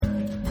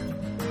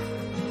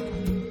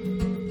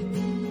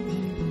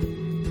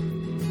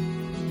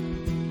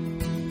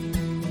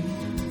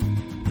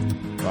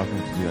welcome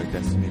to the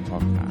Destiny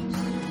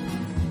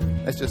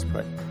podcast. Let's just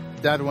pray.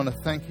 Dad, I want to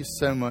thank you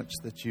so much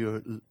that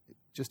you're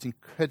just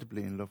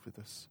incredibly in love with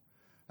us.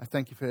 I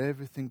thank you for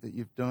everything that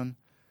you've done,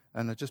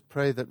 and I just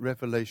pray that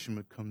revelation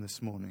would come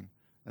this morning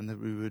and that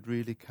we would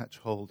really catch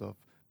hold of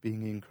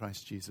being in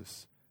Christ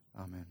Jesus.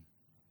 Amen.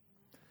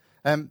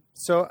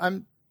 So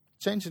I'm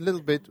changing a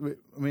little bit.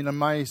 I mean, on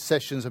my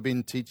sessions, I've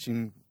been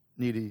teaching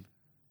nearly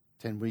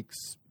 10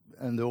 weeks,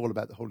 and they're all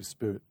about the Holy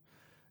Spirit.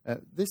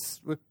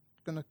 We're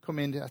going to come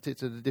in at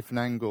it at a different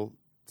angle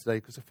today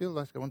because I feel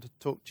like I want to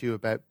talk to you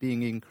about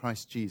being in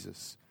Christ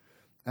Jesus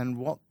and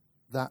what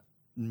that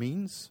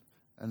means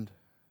and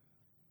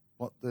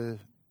we're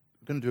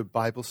going to do a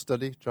Bible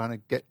study, trying to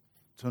get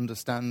to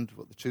understand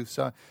what the truths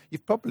are.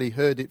 You've probably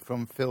heard it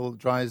from Phil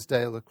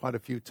Drysdale quite a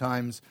few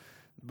times,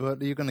 but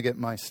you're going to get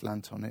my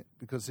slant on it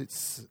because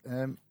it's,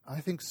 I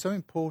think, so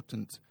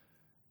important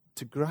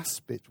to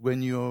grasp it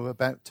when you're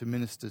about to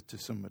minister to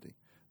somebody,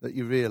 that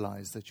you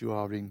realize that you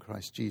are in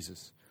Christ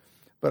Jesus.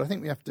 But I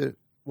think we have to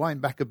wind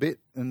back a bit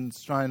and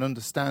try and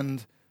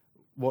understand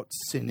what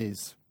sin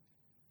is.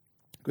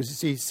 Because you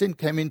see, sin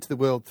came into the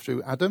world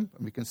through Adam,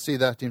 and we can see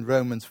that in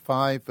Romans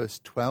 5,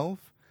 verse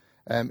 12.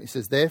 It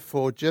says,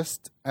 "Therefore,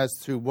 just as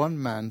through one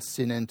man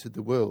sin entered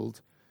the world,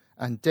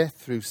 and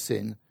death through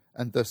sin,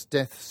 and thus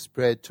death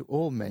spread to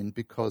all men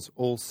because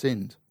all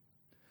sinned."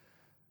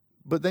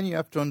 But then you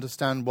have to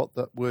understand what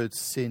that word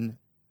sin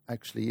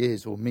actually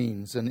is or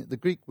means. And the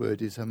Greek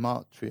word is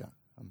hamartia.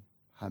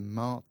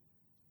 Hamartia,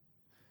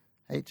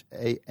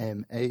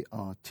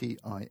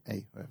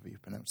 wherever you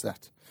pronounce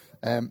that.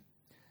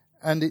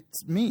 And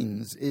it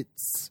means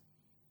it's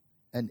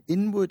an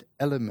inward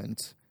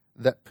element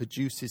that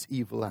produces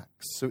evil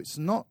acts. So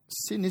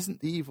sin isn't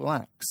the evil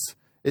acts.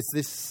 It's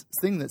this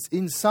thing that's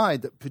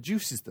inside that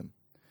produces them.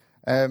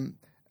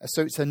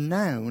 So it's a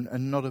noun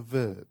and not a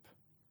verb.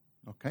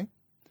 Okay?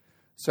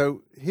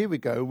 So here we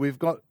go. We've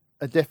got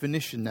a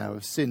definition now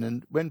of sin.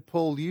 And when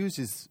Paul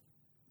uses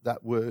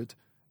that word,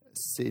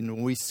 sin,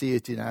 and we see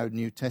it in our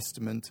New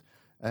Testament,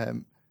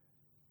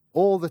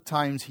 all the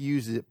times he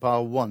uses it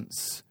bar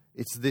once,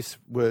 it's this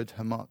word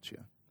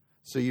hamartia.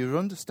 So you're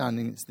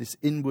understanding it's this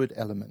inward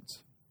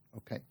element.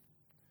 Okay.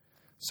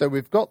 So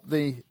we've got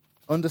the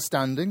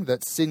understanding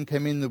that sin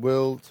came in the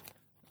world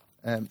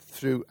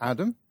through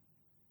Adam,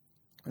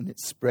 and it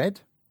spread.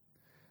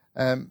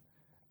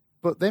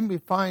 But then we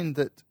find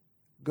that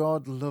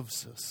God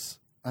loves us,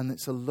 and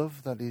it's a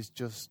love that is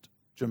just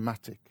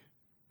dramatic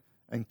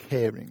and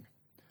caring.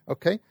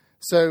 Okay,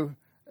 so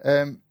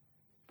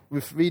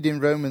we read in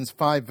Romans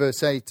 5,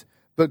 verse 8,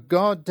 "But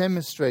God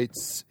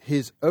demonstrates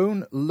his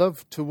own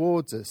love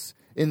towards us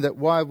in that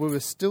while we were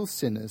still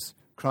sinners,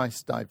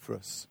 Christ died for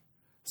us."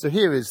 So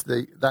here is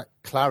that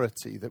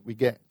clarity that we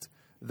get,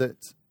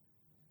 that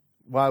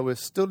while we're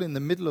still in the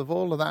middle of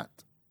all of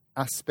that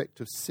aspect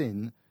of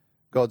sin,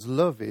 God's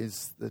love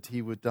is that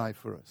he would die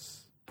for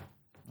us.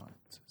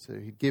 So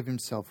he'd give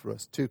himself for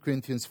us. 2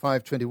 Corinthians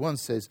 5:21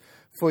 says,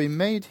 "For he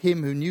made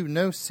him who knew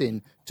no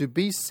sin to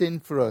be sin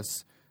for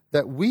us,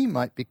 that we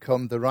might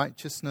become the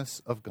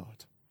righteousness of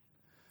God."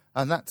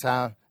 And that's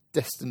our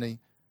destiny,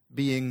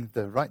 being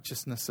the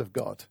righteousness of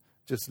God,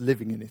 just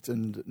living in it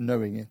and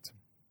knowing it.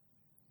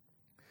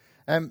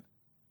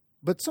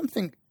 But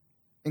something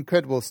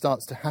incredible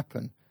starts to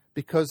happen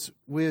because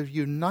we're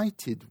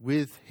united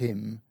with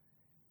him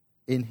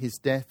in his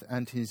death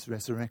and his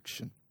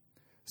resurrection.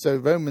 So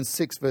Romans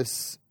 6,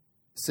 verse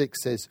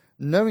 6 says,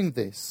 "Knowing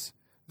this,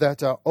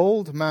 that our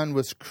old man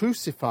was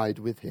crucified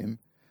with him,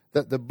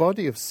 that the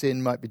body of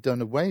sin might be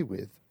done away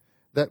with,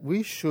 that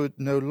we should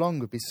no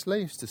longer be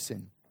slaves to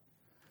sin."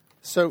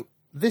 So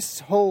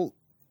this whole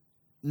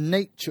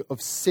nature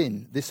of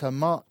sin, this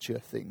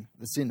hamartia thing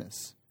that's in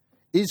us,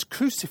 is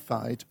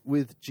crucified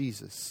with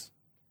Jesus,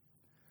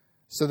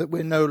 so that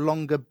we're no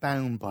longer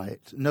bound by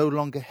it, no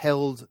longer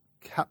held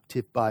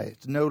captive by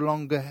it, no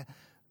longer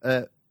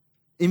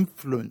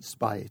influenced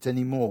by it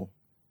anymore.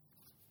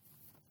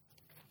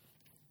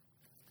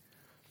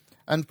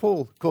 And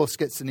Paul, of course,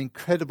 gets an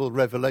incredible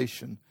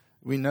revelation.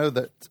 We know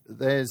that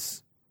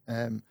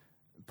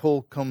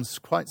Paul comes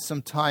quite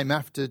some time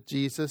after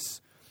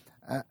Jesus,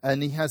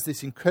 and he has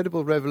this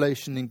incredible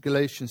revelation in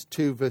Galatians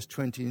 2, verse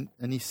 20,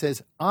 and he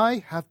says, "I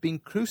have been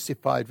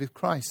crucified with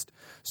Christ."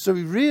 So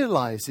he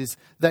realizes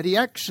that he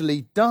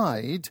actually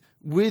died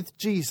with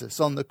Jesus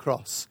on the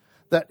cross,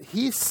 that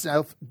he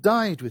himself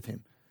died with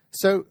him.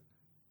 So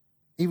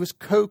he was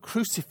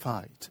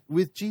co-crucified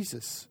with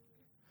Jesus.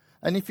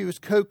 And if he was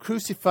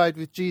co-crucified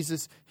with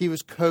Jesus, he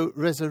was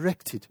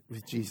co-resurrected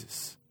with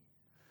Jesus.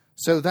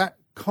 So that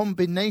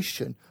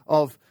combination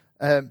of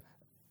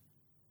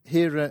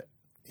here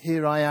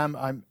I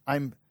am,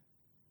 I'm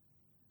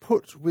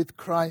put with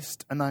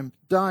Christ, and I'm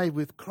die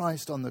with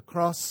Christ on the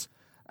cross,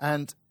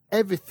 and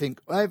everything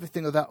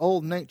of that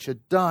old nature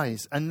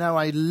dies, and now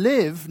I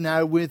live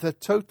with a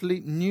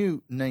totally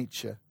new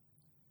nature.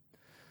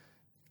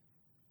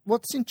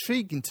 What's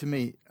intriguing to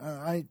me,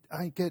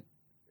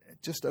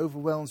 just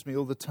overwhelms me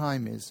all the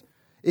time, is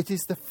it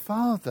is the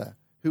Father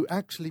who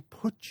actually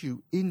put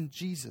you in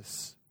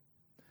Jesus.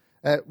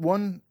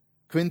 1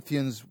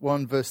 Corinthians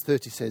 1 verse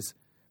 30 says,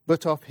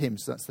 but of him,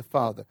 so that's the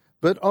Father,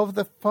 but of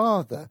the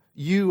Father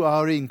you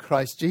are in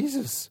Christ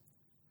Jesus,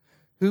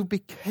 who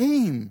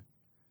became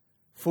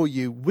for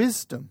you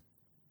wisdom,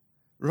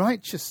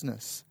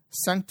 righteousness,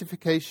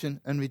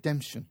 sanctification and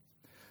redemption.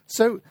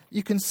 So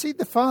you can see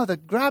the Father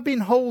grabbing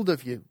hold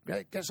of you,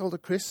 gets hold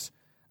of Chris,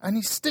 and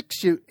he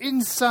sticks you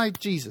inside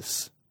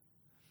Jesus.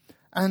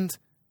 And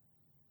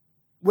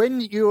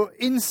when you're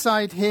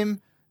inside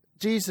him,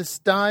 Jesus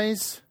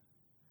dies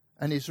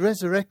and is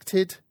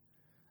resurrected,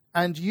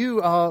 and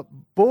you are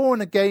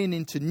born again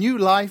into new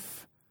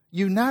life.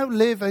 You now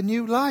live a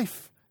new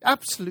life.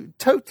 Absolutely,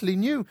 totally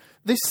new.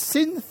 This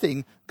sin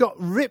thing got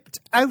ripped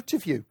out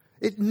of you.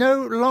 It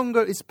no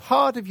longer is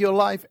part of your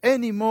life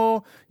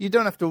anymore. You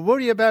don't have to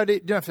worry about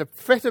it. You don't have to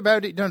fret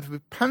about it. You don't have to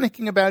be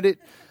panicking about it.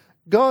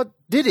 God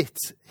did it.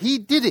 He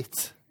did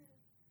it.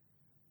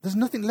 There's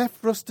nothing left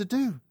for us to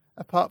do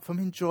apart from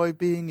enjoy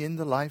being in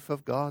the life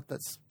of God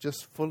that's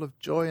just full of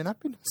joy and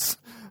happiness.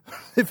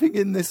 Living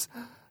in this,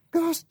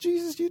 gosh,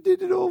 Jesus, you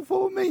did it all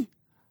for me.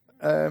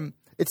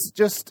 It's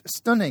just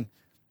stunning.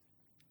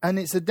 And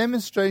it's a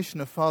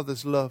demonstration of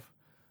Father's love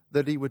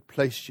that he would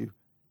place you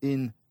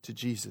into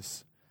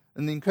Jesus.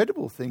 And the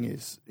incredible thing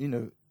is,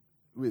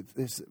 with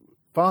this,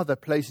 Father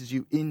places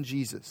you in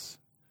Jesus.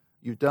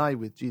 You die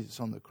with Jesus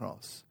on the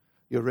cross.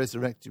 You're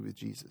resurrected with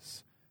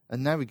Jesus.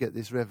 And now we get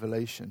this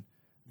revelation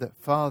that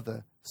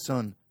Father,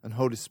 Son, and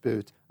Holy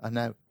Spirit are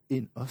now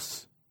in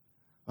us.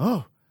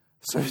 Oh,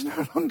 so it's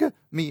no longer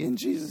me in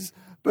Jesus,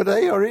 but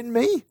they are in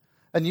me.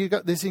 And you've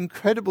got this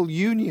incredible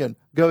union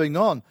going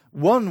on,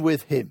 one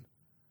with him.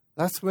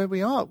 That's where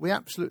we are. We're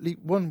absolutely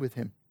one with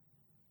him.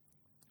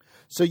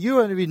 So you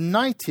are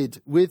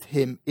united with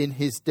him in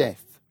his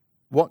death.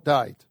 What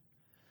died?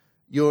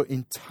 Your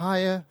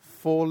entire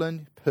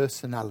fallen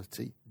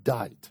personality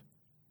died.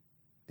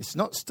 It's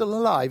not still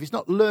alive. It's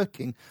not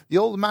lurking. The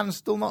old man is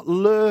still not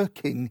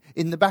lurking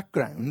in the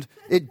background.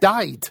 It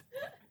died.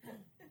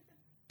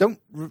 Don't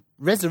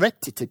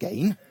resurrect it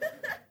again.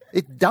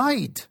 It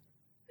died.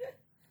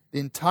 The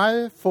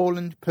entire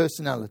fallen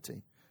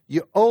personality.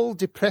 Your old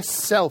depressed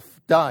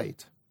self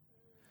died.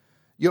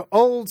 Your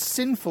old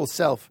sinful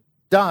self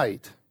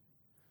died.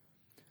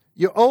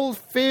 Your old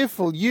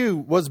fearful you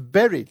was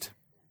buried.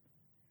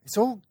 It's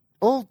all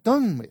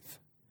done with.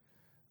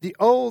 The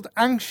old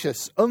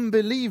anxious,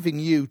 unbelieving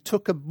you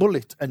took a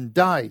bullet and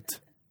died.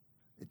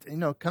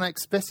 Can I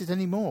express it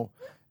anymore?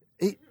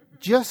 It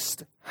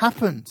just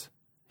happened.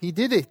 He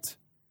did it.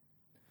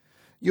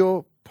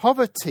 Your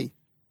poverty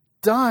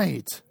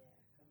died.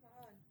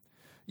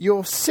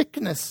 Your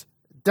sickness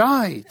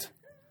died.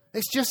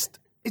 It's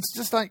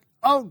just like,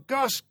 oh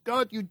gosh,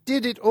 God, you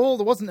did it all.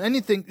 There wasn't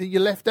anything that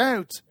you left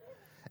out.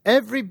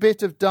 Every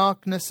bit of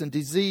darkness and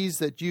disease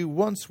that you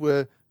once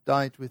were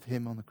died with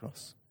him on the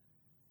cross.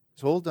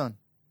 It's all done.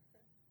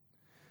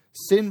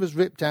 Sin was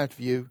ripped out of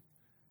you,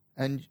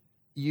 and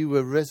you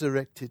were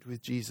resurrected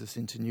with Jesus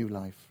into new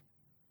life.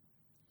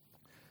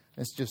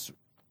 Let's just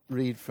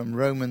read from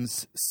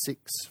Romans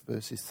 6,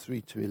 verses 3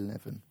 to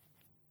 11.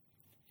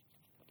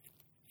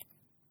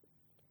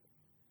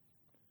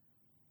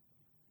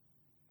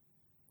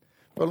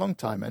 For a long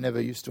time, I never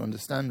used to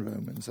understand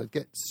Romans. I'd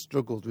get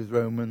struggled with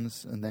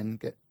Romans, and then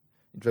get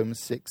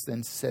Romans 6,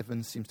 then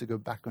 7 seems to go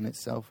back on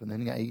itself, and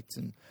then 8.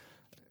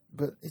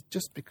 But it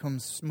just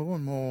becomes more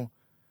and more,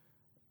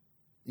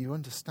 you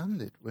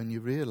understand it when you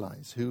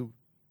realize who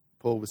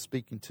Paul was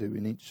speaking to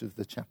in each of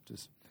the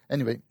chapters.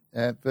 Anyway,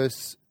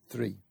 verse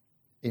 3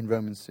 in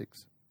Romans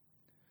 6.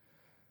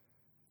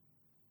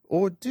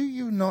 Or do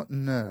you not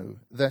know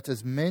that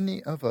as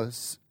many of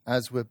us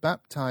as were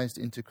baptized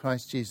into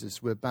Christ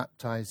Jesus were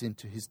baptized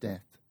into his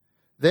death?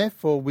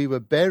 Therefore we were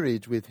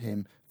buried with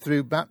him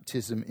through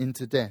baptism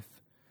into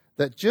death,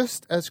 that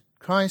just as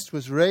Christ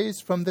was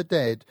raised from the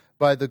dead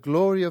by the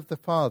glory of the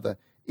Father,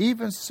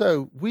 even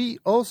so we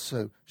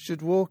also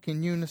should walk in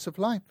newness of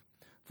life.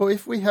 For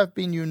if we have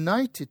been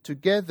united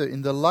together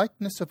in the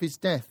likeness of his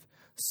death,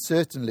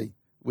 certainly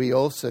we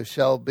also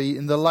shall be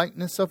in the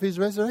likeness of his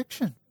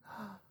resurrection.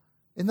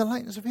 In the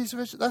likeness of his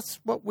resurrection. That's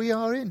what we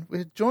are in.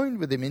 We're joined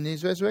with him in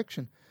his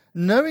resurrection.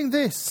 Knowing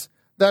this,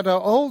 that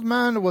our old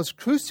man was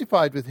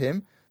crucified with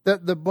him,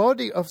 that the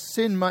body of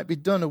sin might be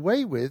done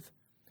away with,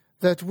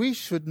 that we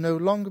should no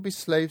longer be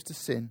slaves to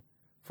sin.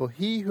 For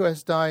he who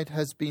has died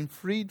has been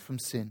freed from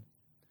sin.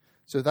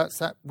 So that's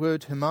that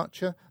word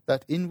hamartia,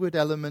 that inward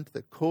element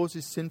that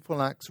causes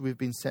sinful acts. We've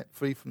been set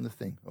free from the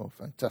thing. Oh,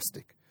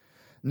 fantastic.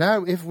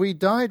 Now, if we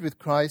died with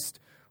Christ,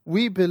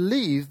 we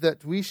believe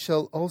that we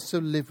shall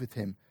also live with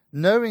him,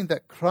 knowing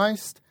that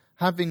Christ,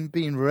 having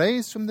been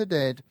raised from the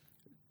dead,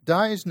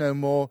 dies no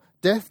more,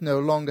 death no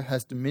longer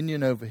has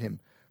dominion over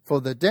him.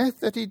 For the death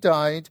that he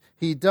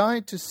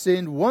died to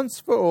sin once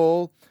for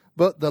all,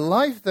 but the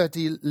life that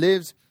he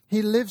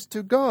lives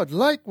to God.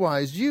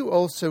 Likewise, you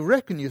also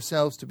reckon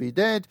yourselves to be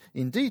dead,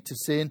 indeed to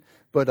sin,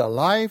 but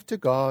alive to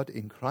God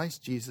in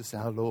Christ Jesus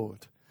our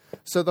Lord.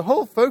 So the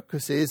whole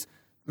focus is,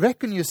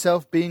 reckon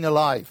yourself being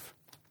alive.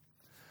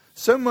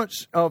 So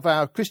much of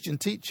our Christian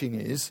teaching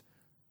is,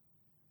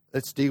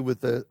 let's deal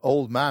with the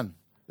old man.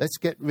 Let's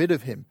get rid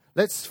of him.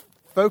 Let's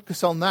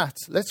focus on that.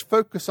 Let's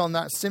focus on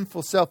that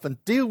sinful self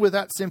and deal with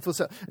that sinful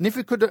self. And if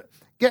we could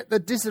get the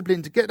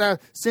discipline to get our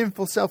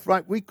sinful self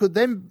right, we could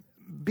then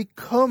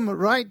become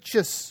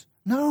righteous.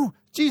 No,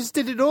 Jesus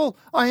did it all.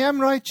 I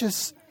am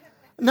righteous.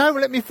 Now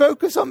let me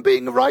focus on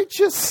being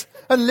righteous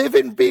and live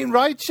in being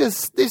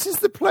righteous. This is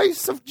the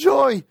place of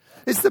joy.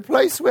 It's the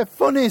place where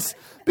fun is,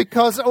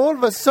 because all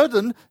of a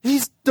sudden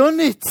he's done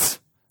it.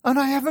 And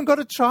I haven't got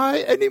to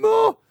try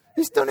anymore.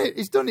 He's done it.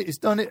 He's done it. He's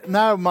done it.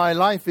 Now my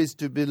life is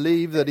to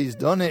believe that he's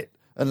done it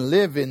and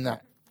live in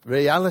that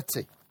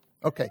reality.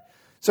 Okay.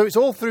 So it's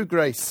all through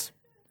grace.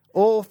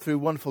 All through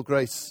wonderful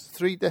grace.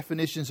 3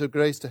 definitions of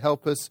grace to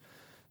help us.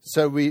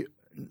 So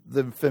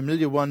the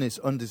familiar one is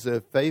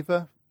undeserved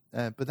favor,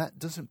 but that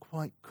doesn't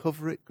quite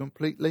cover it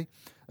completely.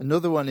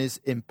 Another one is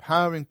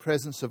empowering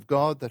presence of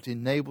God that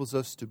enables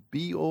us to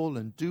be all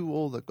and do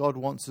all that God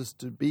wants us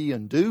to be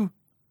and do.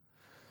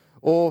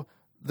 Or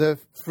the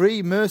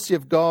free mercy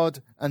of God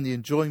and the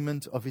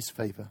enjoyment of his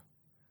favor.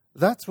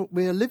 That's what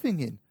we're living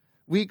in.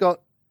 We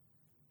got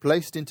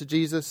placed into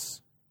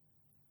Jesus,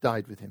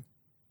 died with him.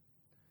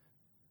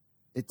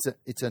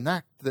 It's an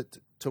act that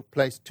took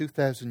place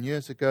 2,000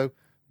 years ago,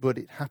 but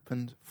it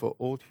happened for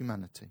all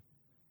humanity.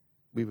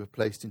 We were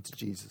placed into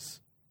Jesus,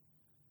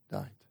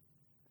 died.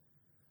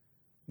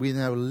 We're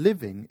now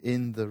living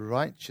in the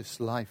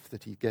righteous life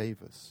that he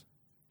gave us.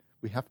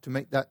 We have to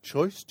make that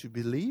choice to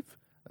believe.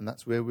 And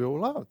that's where we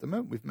all are at the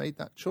moment. We've made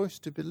that choice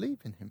to believe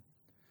in him.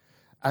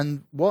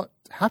 And what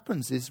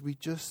happens is we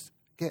just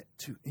get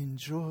to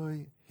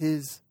enjoy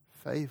his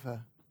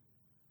favor.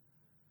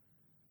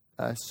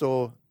 I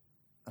saw,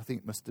 I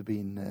think it must have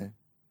been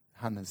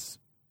Hannah's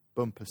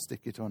bumper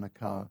sticker on a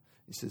car.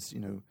 It says,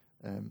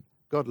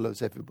 God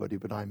loves everybody,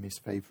 but I'm his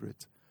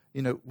favorite.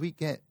 We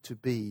get to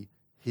be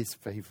his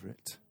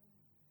favorite.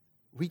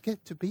 We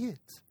get to be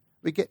it.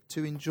 We get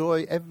to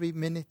enjoy every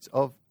minute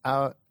of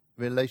our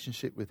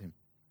relationship with him.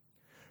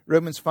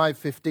 Romans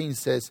 5:15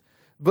 says,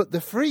 "But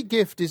the free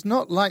gift is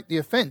not like the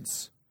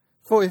offence.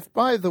 For if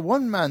by the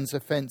one man's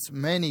offence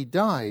many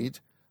died,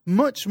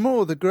 much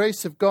more the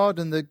grace of God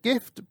and the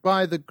gift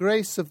by the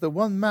grace of the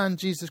one man,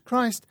 Jesus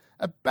Christ,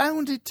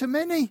 abounded to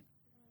many."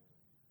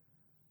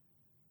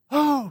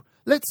 Oh,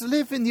 let's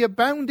live in the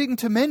abounding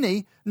to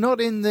many, not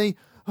in the,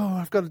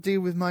 I've got to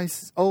deal with my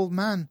old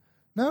man.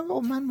 No,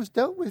 old man was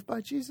dealt with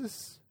by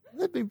Jesus.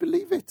 Let me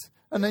believe it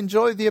and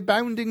enjoy the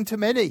abounding to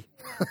many.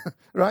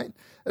 Right?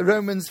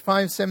 Romans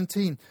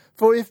 5:17.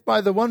 "For if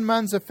by the one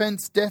man's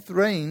offence death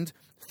reigned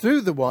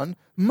through the one,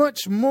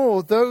 much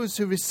more those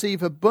who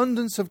receive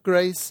abundance of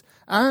grace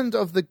and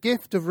of the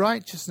gift of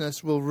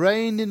righteousness will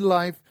reign in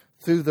life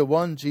through the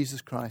one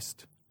Jesus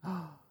Christ."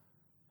 I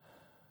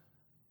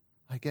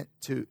get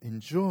to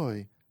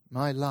enjoy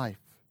my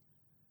life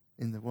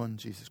in the one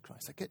Jesus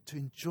Christ. I get to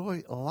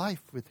enjoy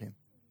life with him.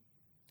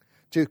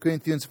 2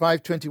 Corinthians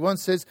 5:21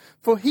 says,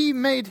 "For he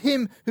made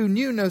him who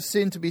knew no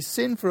sin to be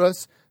sin for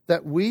us,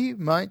 that we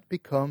might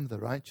become the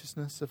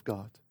righteousness of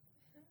God."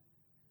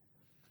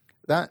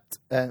 That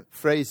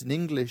phrase in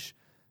English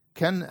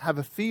can have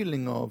a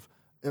feeling of,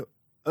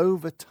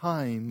 over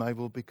time I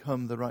will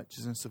become the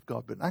righteousness of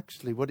God. But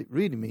actually what it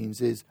really means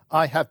is,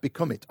 I have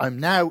become it. I'm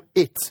now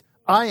it.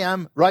 I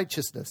am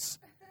righteousness.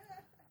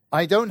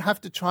 I don't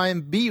have to try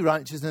and be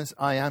righteousness.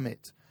 I am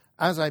it.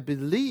 As I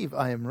believe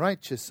I am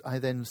righteous, I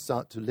then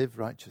start to live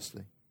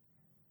righteously.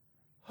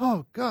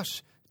 Oh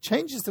gosh, it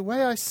changes the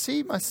way I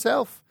see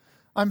myself.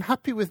 I'm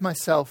happy with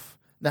myself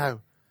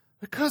now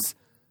because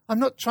I'm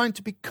not trying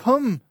to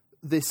become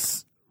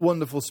this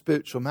wonderful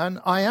spiritual man.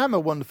 I am a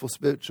wonderful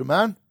spiritual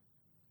man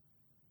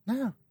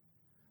now.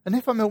 And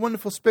if I'm a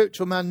wonderful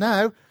spiritual man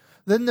now,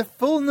 then the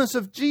fullness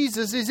of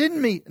Jesus is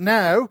in me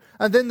now.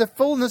 And then the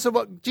fullness of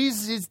what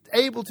Jesus is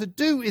able to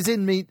do is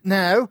in me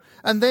now.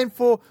 And then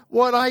for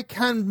what I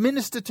can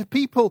minister to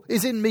people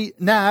is in me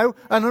now.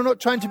 And I'm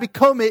not trying to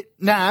become it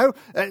now.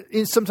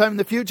 Sometime in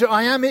the future,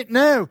 I am it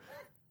now.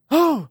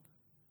 Oh,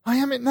 I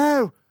am it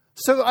now.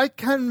 So I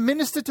can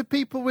minister to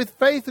people with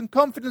faith and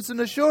confidence and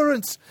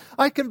assurance.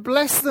 I can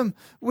bless them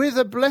with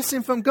a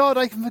blessing from God.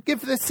 I can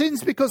forgive their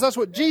sins because that's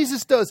what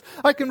Jesus does.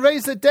 I can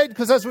raise the dead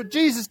because that's what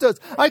Jesus does.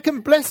 I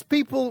can bless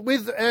people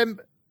with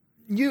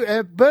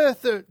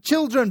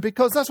children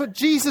because that's what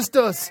Jesus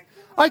does.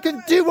 I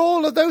can do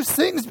all of those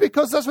things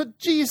because that's what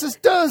Jesus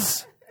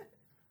does.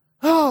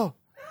 Oh,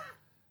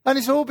 and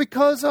it's all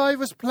because I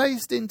was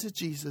placed into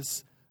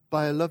Jesus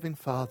by a loving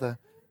Father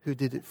who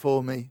did it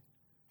for me.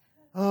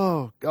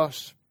 Oh,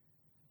 gosh.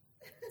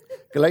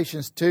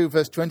 Galatians 2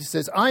 verse 20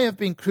 says, "I have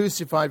been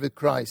crucified with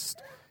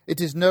Christ.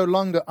 It is no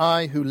longer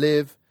I who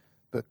live,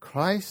 but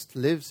Christ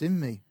lives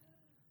in me."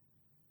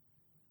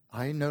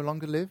 I no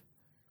longer live.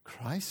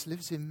 Christ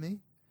lives in me.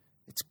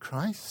 It's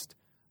Christ.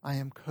 I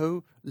am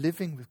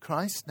co-living with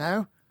Christ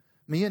now.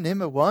 Me and him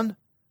are one.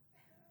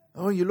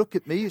 Oh, you look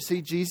at me, you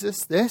see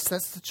Jesus. Yes,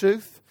 that's the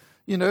truth.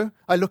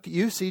 I look at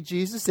you, see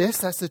Jesus.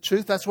 Yes, that's the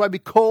truth. That's why we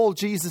call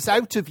Jesus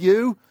out of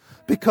you.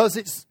 because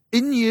it's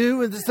in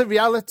you and it's the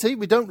reality.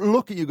 We don't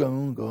look at you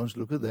going, oh gosh,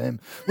 look at them.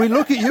 We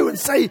look at you and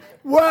say,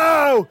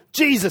 wow,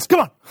 Jesus,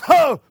 come on.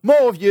 Oh,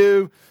 more of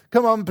you.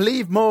 Come on,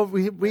 believe more.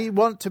 We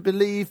want to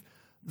believe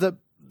the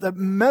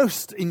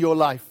most in your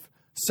life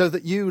so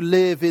that you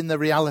live in the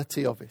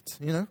reality of it,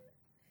 you know.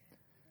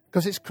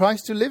 Because it's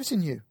Christ who lives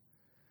in you.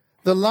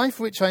 The life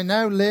which I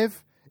now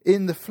live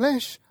in the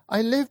flesh,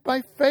 I live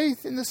by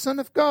faith in the Son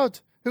of God,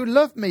 who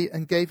loved me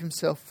and gave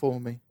himself for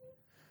me.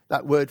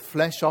 That word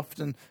flesh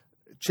often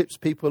trips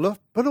people up,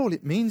 but all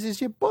it means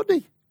is your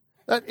body.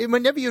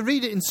 Whenever you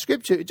read it in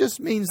Scripture, it just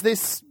means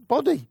this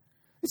body.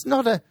 It's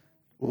not the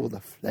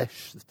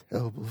flesh, the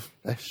terrible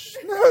flesh.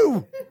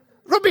 No!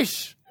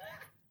 Rubbish!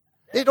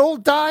 It all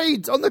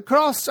died on the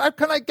cross. How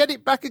can I get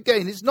it back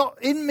again? It's not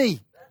in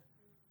me.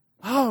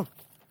 Oh.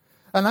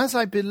 And as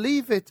I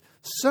believe it,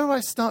 so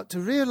I start to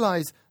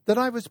realize that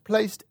I was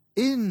placed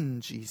in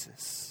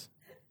Jesus.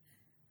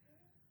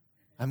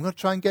 I'm going to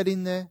try and get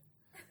in there.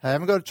 I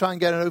haven't got to try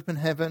and get an open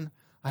heaven.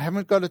 I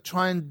haven't got to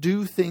try and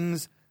do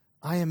things.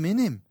 I am in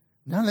him.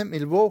 Now let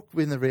me walk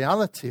with the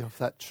reality of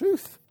that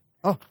truth.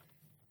 Oh.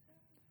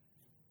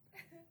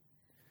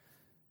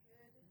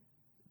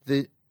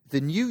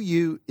 The new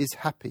you is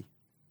happy.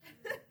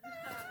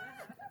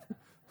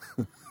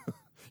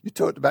 You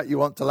talked about you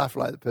want to laugh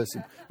like the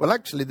person. Well,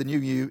 actually, the new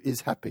you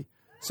is happy.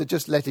 So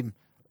just let him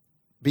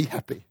be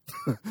happy.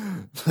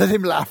 Let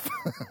him laugh.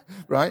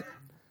 Right?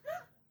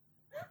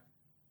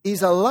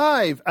 He's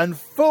alive and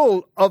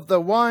full of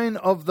the wine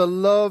of the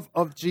love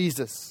of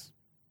Jesus.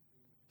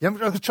 You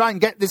haven't got to try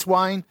and get this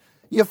wine.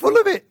 You're full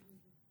of it.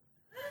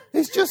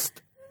 It's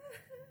just,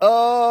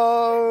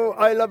 oh,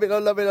 I love it, I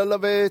love it, I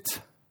love it.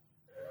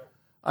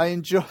 I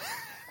enjoy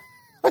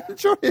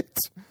it.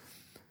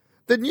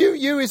 The new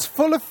you is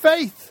full of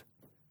faith.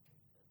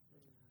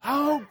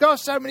 Oh,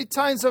 gosh, how many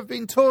times I've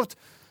been taught,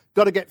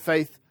 got to get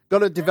faith, got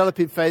to develop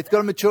in faith, got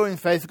to mature in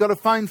faith, got to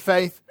find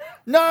faith.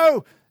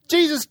 No,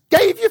 Jesus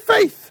gave you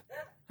faith.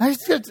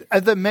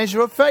 The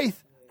measure of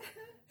faith.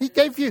 He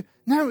gave you.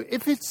 Now,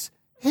 if it's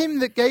him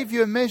that gave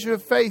you a measure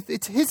of faith,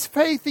 it's his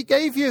faith he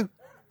gave you.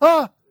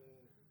 Oh,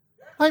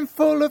 I'm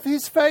full of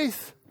his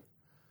faith.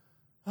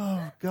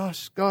 Oh,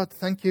 gosh, God,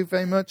 thank you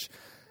very much.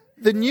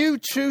 The new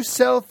true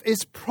self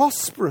is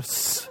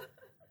prosperous.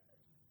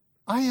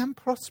 I am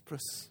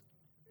prosperous.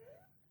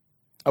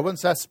 I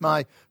once asked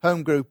my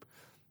home group,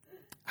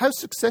 how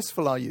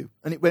successful are you?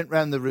 And it went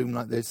round the room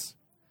like this.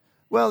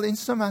 Well, in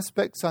some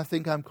aspects, I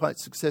think I'm quite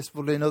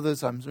successful. In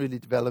others, I'm really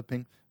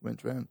developing.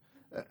 Went round.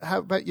 How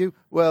about you?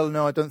 Well,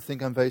 no, I don't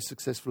think I'm very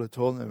successful at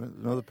all.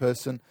 Another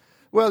person.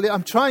 Well,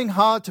 I'm trying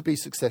hard to be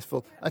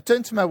successful. I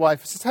turned to my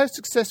wife and said, how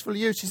successful are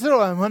you? She said, oh,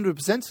 I'm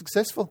 100%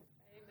 successful.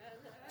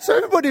 So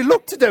everybody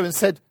looked at her and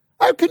said,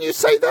 how can you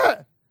say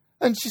that?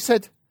 And she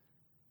said,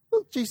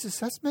 well, Jesus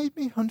has made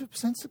me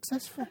 100%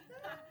 successful.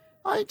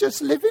 I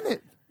just live in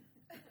it.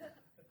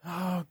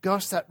 Oh,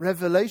 gosh, that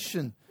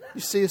revelation.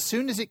 You see, as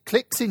soon as it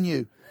clicks in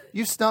you,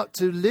 you start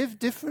to live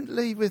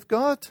differently with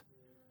God.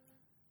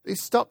 You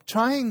stop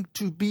trying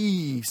to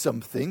be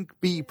something,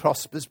 be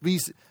prosperous,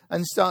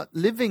 and start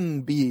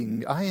living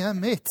being. I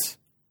am it.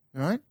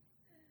 Right?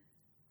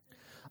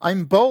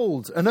 I'm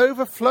bold and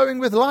overflowing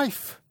with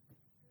life.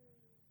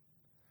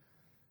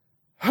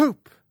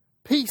 Hope,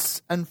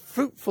 peace, and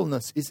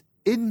fruitfulness is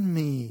in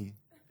me.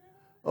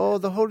 Oh,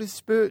 the Holy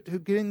Spirit who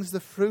brings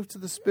the fruit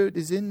of the Spirit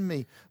is in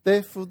me.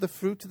 Therefore, the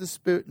fruit of the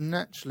Spirit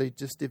naturally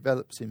just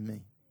develops in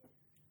me.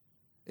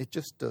 It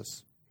just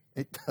does.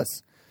 It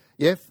does.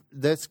 Yeah,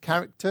 there's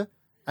character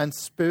and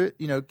spirit.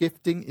 You know,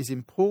 gifting is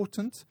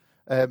important.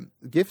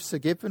 Gifts are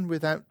given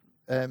without,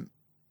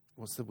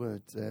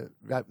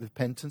 without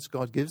repentance.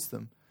 God gives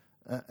them.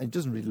 And he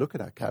doesn't really look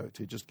at our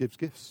character. He just gives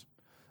gifts.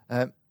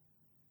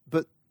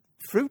 But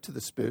fruit of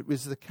the Spirit, which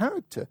is the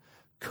character,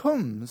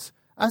 comes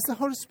as the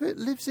Holy Spirit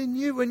lives in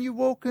you when you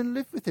walk and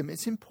live with him.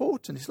 It's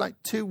important. It's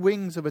like two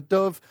wings of a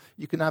dove.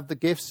 You can have the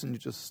gifts and you're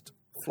just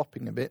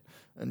flopping a bit.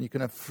 And you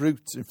can have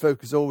fruit and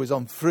focus always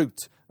on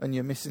fruit and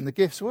you're missing the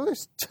gifts. Well,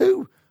 there's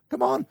two.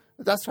 Come on.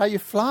 That's how you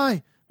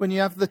fly, when you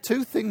have the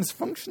two things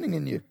functioning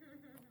in you.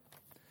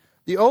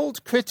 The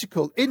old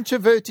critical,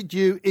 introverted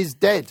you is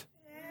dead.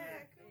 Yeah,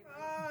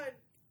 come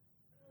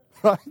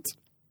on. Right?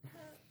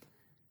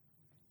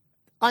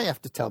 I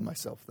have to tell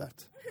myself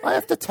that. I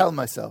have to tell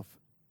myself,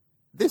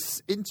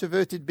 this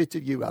introverted bit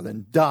of you,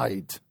 Alan,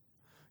 died.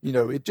 You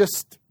know, it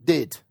just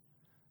did.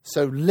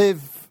 So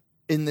live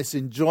in this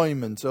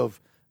enjoyment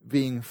of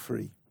being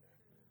free.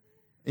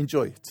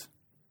 Enjoy it.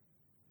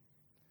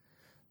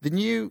 The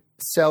new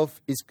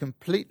self is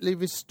completely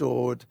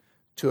restored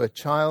to a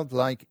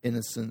childlike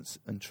innocence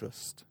and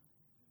trust.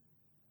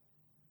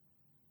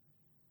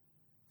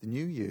 The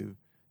new you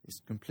is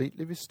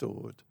completely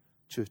restored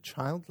to a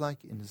childlike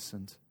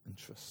innocence and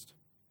trust.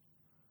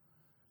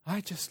 I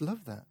just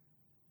love that.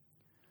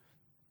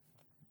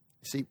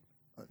 You see,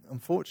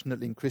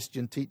 unfortunately in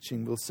Christian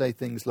teaching we'll say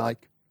things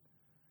like,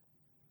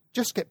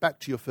 just get back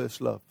to your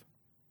first love.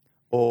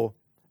 Or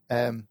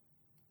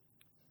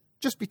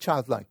just be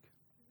childlike.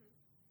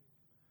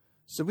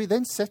 So we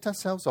then set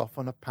ourselves off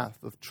on a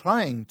path of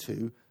trying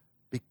to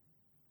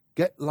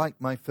get like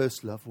my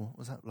first love. What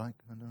was that like?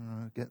 I don't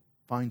know.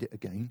 Find it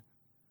again.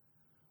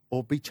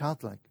 Or be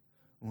childlike.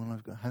 Well,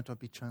 how do I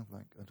be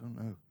childlike? I don't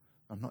know.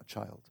 I'm not a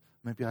child.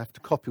 Maybe I have to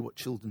copy what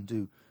children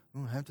do.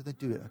 Oh, how do they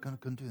do it? I can't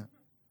do that.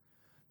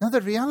 Now,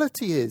 the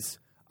reality is,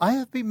 I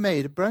have been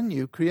made a brand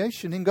new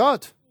creation in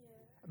God.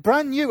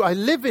 Brand new. I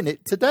live in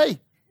it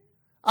today.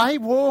 I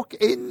walk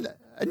in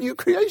a new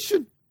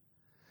creation.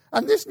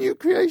 And this new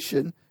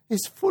creation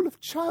is full of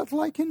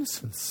childlike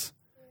innocence.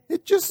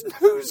 It just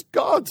knows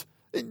God.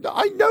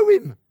 I know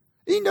him.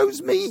 He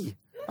knows me.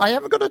 I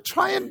haven't got to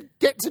try and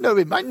get to know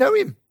him. I know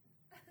him.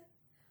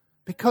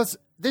 Because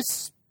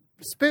this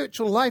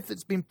spiritual life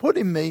that's been put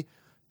in me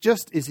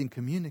just is in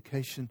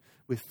communication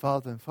with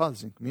Father, and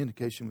Father's in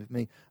communication with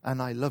me, and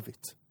I love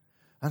it.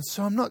 And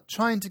so I'm not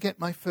trying to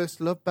get my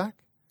first love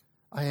back.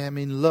 I am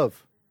in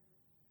love.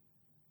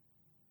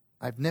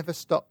 I've never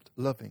stopped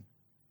loving.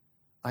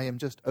 I am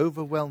just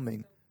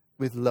overwhelming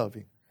with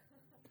loving.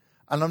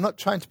 And I'm not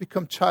trying to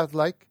become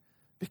childlike,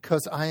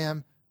 because I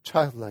am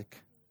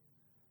childlike.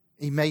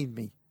 He made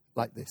me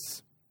like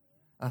this.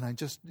 And I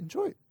just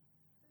enjoy it.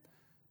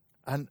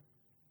 And,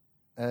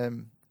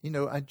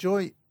 I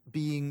enjoy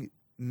being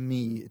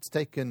me. It's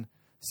taken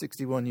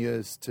 61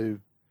 years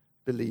to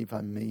believe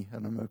I'm me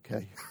and I'm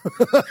okay.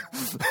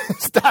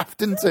 It's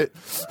daft, isn't it?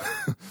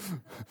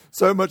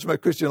 So much of my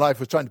Christian life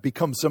was trying to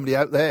become somebody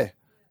out there.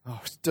 Oh,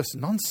 it's just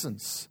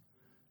nonsense.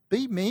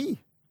 Be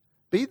me.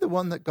 Be the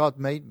one that God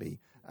made me,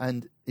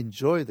 and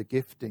enjoy the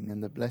gifting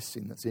and the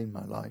blessing that's in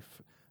my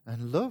life.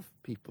 And love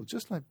people.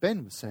 Just like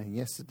Ben was saying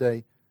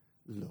yesterday,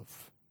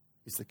 love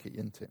is the key,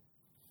 isn't it?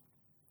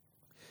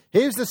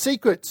 Here's the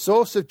secret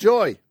source of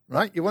joy,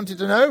 right? You wanted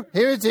to know?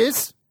 Here it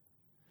is.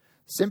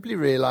 Simply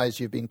realize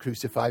you've been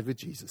crucified with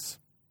Jesus.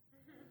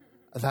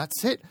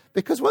 That's it.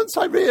 Because once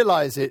I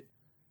realize it,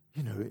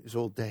 it was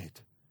all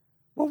dead.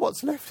 Well,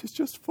 what's left is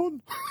just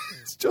fun.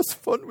 It's just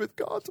fun with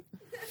God.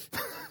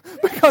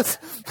 Because,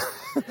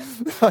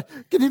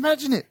 can you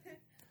imagine it?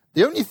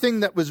 The only thing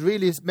that was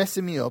really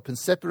messing me up and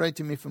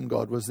separating me from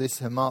God was this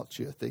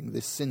hamartia thing,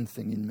 this sin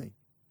thing in me.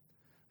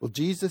 Well,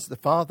 Jesus, the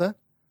Father,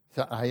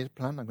 said, I had a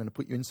plan. I'm going to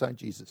put you inside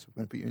Jesus.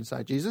 We're going to put you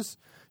inside Jesus.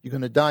 You're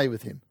going to die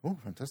with him. Oh,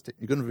 fantastic.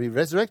 You're going to be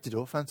resurrected.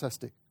 Oh,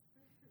 fantastic.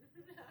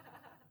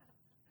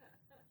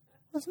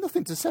 There's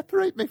nothing to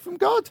separate me from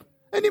God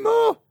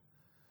anymore.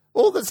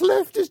 All that's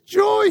left is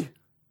joy.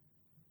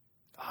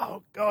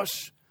 Oh,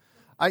 gosh.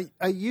 I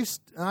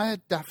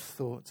had daft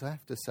thoughts, I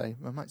have to say.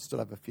 I might still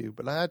have a few,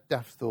 but I had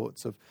daft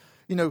thoughts of,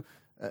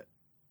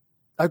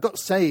 I got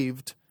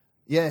saved.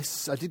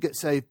 Yes, I did get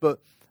saved, but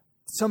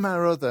somehow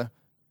or other,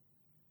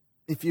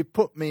 if you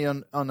put me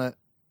on a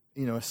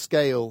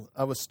scale,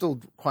 I was still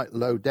quite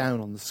low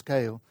down on the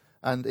scale.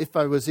 And if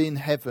I was in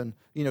heaven,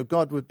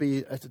 God would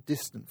be at a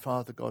distant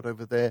Father God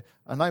over there,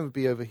 and I would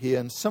be over here,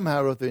 and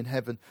somehow or other in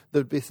heaven,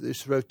 there would be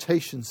this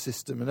rotation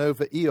system, and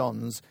over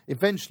eons,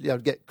 eventually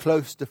I'd get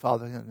close to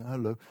Father,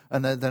 hello,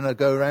 and then I'd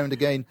go around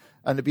again,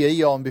 and it'd be an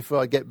eon before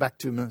I get back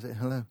to him, and I'd say,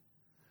 hello.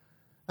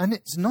 And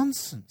it's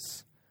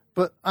nonsense.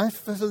 But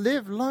I've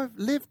lived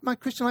my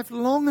Christian life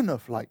long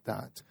enough like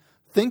that,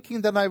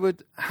 thinking that I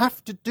would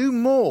have to do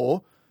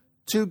more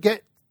to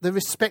get the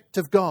respect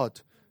of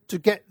God, to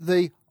get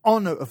the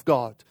honor of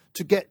God,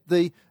 to get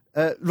the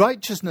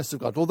righteousness of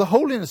God, or the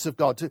holiness of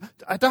God.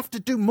 I'd have to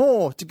do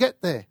more to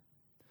get there.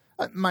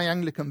 At my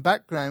Anglican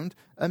background,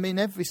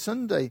 every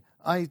Sunday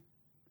I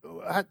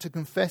had to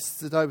confess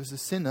that I was a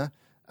sinner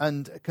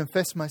and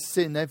confess my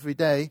sin every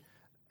day,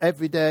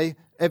 to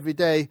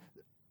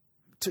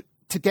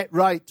get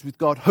right with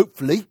God,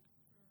 hopefully,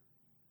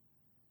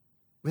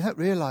 without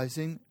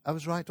realizing I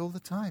was right all the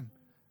time.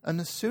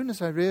 And as soon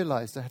as I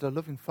realized I had a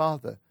loving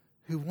Father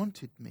who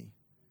wanted me,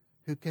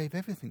 who gave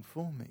everything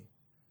for me,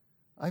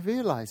 I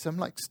realized I'm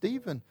like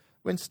Stephen.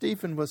 When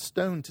Stephen was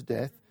stoned to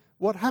death,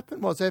 what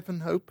happened was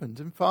heaven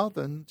opened, and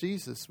Father and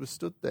Jesus were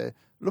stood there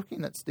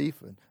looking at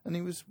Stephen, and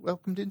he was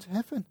welcomed into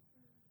heaven.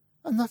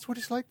 And that's what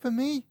it's like for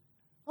me.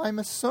 I'm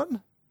a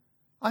son.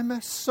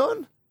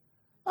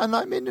 And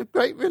I'm in a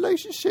great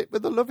relationship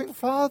with a loving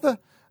Father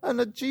and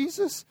a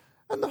Jesus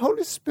and the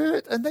Holy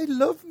Spirit, and they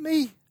love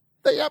me.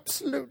 They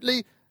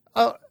absolutely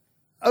are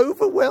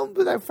overwhelmed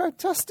with how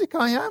fantastic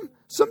I am.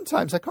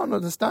 Sometimes I can't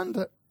understand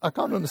it. I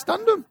can't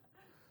understand them.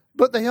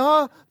 But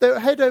they're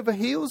head over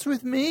heels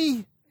with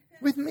me.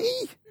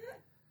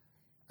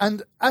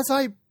 And as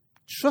I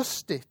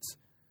trust it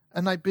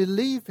and I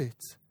believe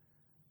it,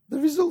 the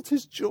result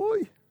is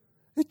joy.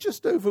 It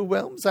just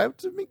overwhelms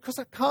out of me because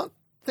I can't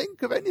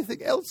think of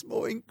anything else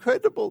more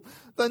incredible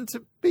than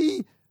to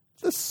be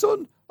the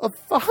son of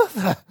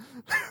Father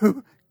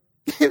who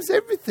gives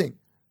everything.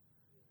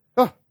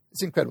 Oh,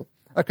 it's incredible.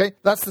 Okay,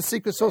 that's the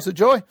secret source of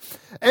joy.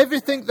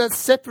 Everything that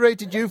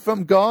separated you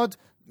from God,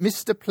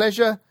 Mr.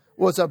 Pleasure,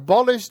 was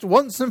abolished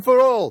once and for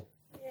all.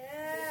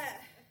 Yeah.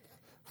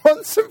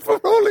 Once and for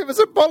all, it was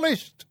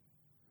abolished.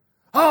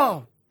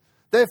 Oh,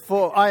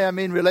 therefore I am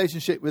in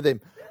relationship with him.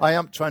 I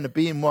am trying to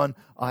be in one.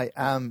 I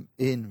am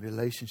in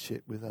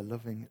relationship with a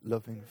loving,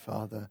 loving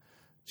Father.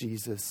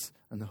 Jesus,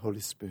 and the Holy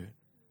Spirit.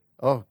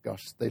 Oh,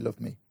 gosh, they love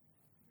me.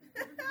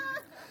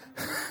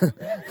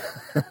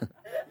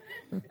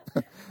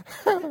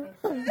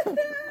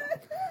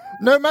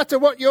 No matter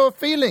what you're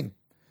feeling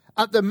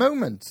at the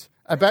moment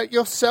about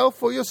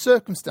yourself or your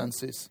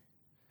circumstances,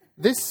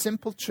 this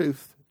simple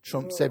truth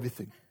trumps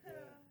everything.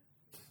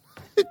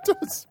 It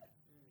does.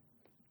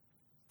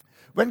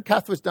 When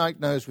Kath was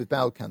diagnosed with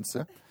bowel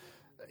cancer,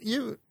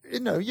 you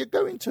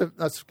go into,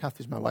 that's Kath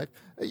is my wife,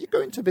 you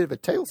go into a bit of a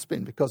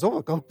tailspin because,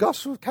 oh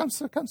gosh,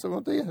 cancer, oh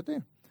dear.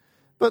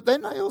 But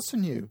then I also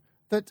knew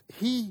that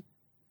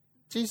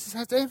Jesus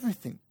has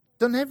everything,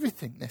 done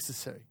everything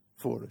necessary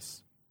for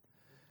us.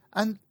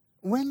 And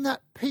when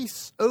that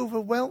peace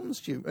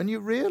overwhelms you and you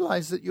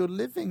realize that you're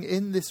living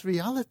in this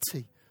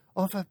reality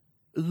of a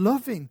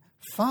loving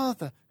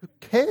Father who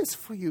cares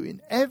for you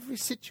in every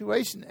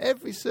situation,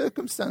 every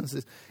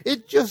circumstances,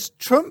 it just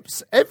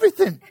trumps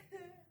everything,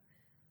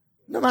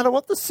 no matter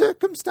what the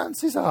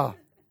circumstances are.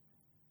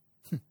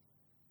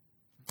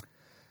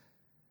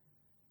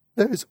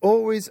 There is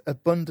always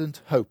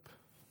abundant hope.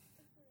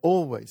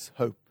 Always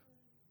hope.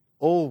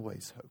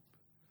 Always hope.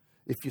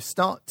 If you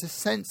start to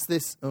sense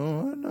this,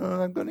 oh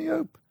no, I've got any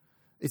hope,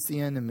 it's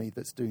the enemy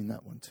that's doing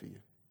that one to you.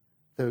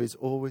 There is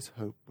always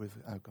hope with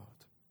our God.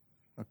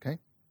 Okay?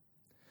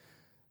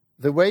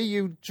 The way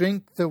you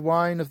drink the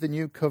wine of the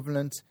new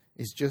covenant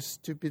is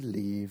just to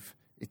believe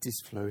it is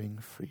flowing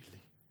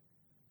freely.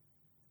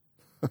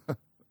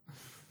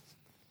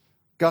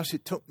 Gosh,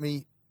 it took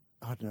me,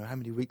 I don't know how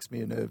many weeks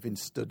me and Irvin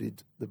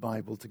studied the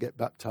Bible to get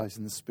baptized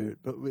in the Spirit,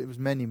 but it was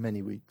many,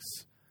 many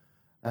weeks.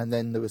 And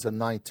then there was a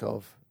night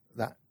of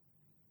that,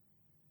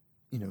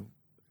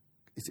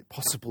 is it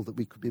possible that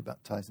we could be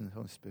baptized in the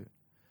Holy Spirit?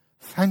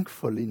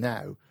 Thankfully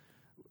now,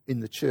 in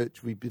the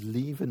church, we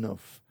believe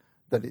enough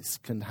that it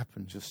can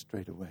happen just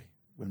straight away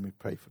when we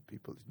pray for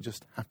people. It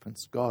just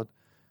happens.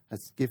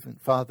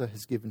 Father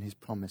has given his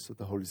promise of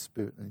the Holy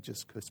Spirit, and it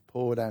just gets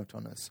poured out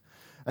on us.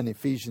 And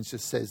Ephesians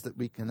just says that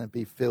we can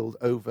be filled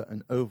over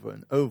and over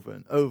and over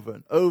and over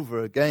and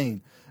over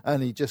again.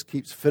 And he just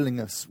keeps filling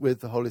us with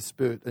the Holy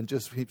Spirit and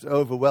just keeps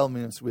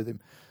overwhelming us with him.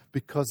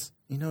 Because,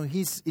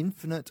 he's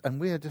infinite and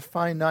we are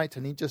finite,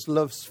 and he just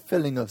loves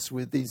filling us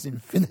with these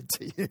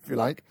infinity, if you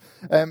like.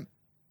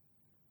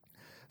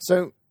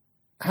 So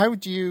how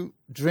do you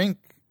drink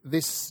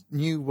this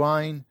new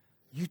wine?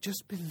 You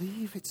just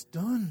believe it's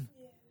done.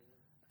 Yeah.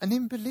 And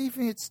in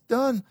believing it's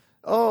done,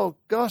 oh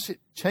gosh, it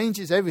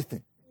changes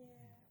everything. Yeah.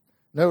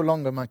 No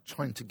longer am I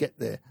trying to get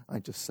there. I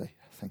just say,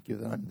 thank you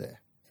that I'm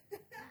there.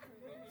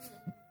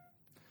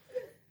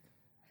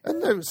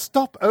 And no,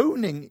 stop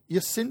owning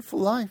your sinful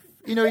life.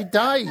 He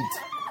died.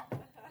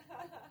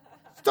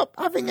 Stop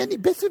having any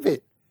bit of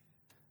it.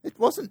 It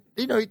wasn't,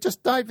 he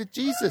just died with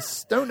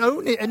Jesus. Don't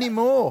own it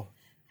anymore.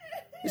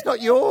 It's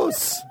not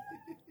yours.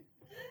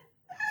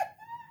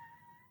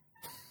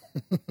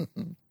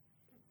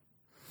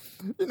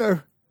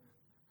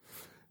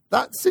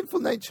 That sinful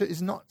nature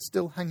is not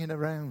still hanging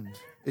around.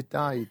 It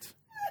died.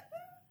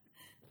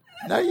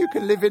 Now you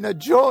can live in a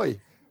joy.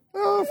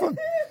 Oh, fun.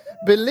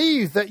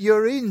 Believe that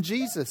you're in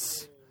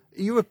Jesus.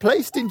 You were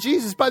placed in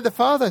Jesus by the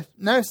Father.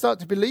 Now start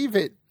to believe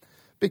it.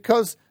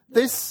 Because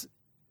this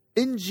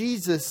in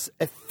Jesus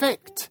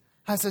effect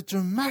has a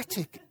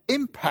dramatic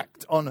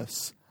impact on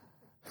us.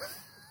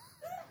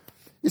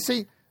 You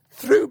see,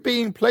 through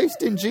being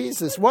placed in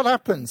Jesus, what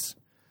happens?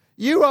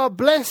 You are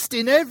blessed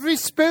in every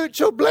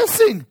spiritual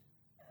blessing.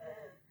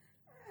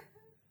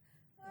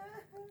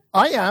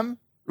 I am,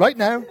 right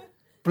now,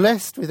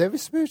 blessed with every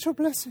spiritual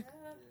blessing.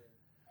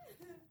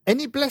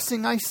 Any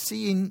blessing I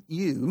see in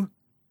you,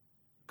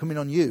 coming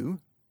on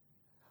you,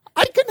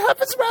 I can have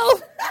as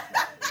well.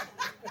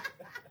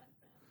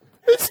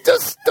 It's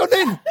just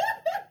stunning.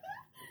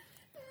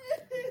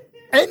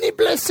 Any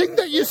blessing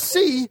that you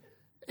see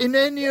in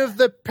any of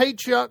the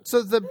patriarchs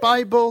of the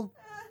Bible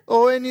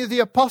or any of the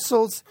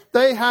apostles,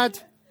 they had,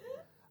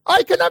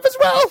 I can have as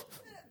well.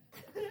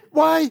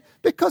 Why?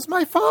 Because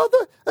my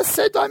Father has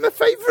said I'm a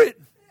favourite.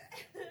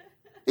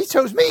 He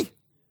chose me.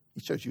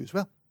 He chose you as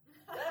well.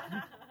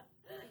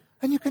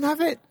 And you can have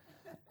it.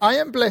 I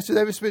am blessed with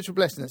every spiritual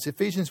blessing. That's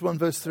Ephesians 1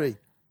 verse 3.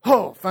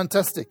 Oh,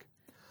 fantastic.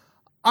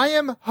 I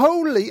am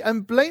holy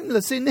and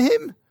blameless in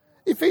him.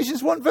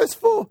 Ephesians 1 verse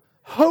 4.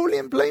 Holy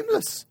and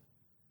blameless.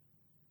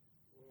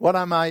 What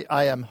am I?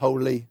 I am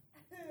holy.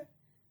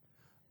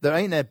 There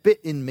ain't a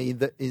bit in me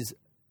that is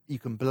you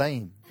can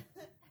blame.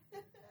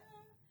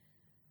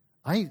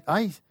 I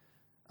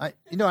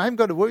haven't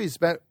got to worry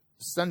about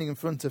standing in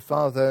front of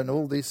Father and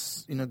all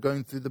this,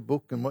 going through the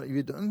book and what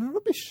you've done.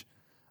 Rubbish.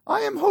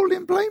 I am holy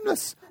and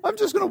blameless. I'm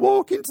just going to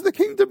walk into the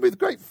kingdom with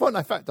great fun.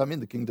 In fact, I'm in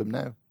the kingdom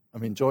now.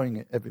 I'm enjoying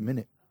it every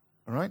minute.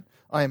 All right?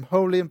 I am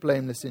holy and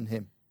blameless in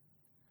him.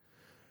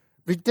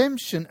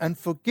 Redemption and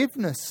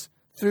forgiveness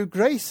through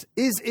grace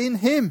is in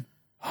him.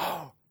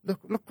 Oh,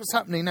 look what's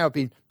happening now.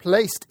 Being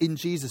placed in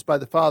Jesus by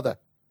the Father.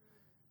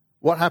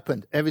 What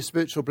happened? Every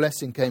spiritual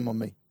blessing came on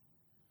me.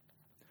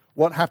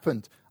 What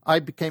happened? I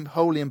became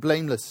holy and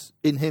blameless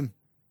in him.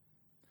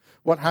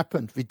 What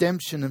happened?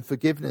 Redemption and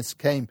forgiveness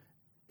came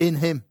in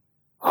him.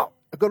 Oh,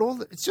 I've got all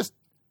that. It's just,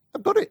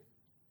 I've got it.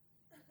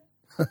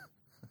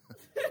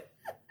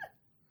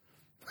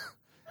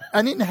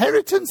 An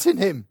inheritance in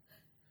him.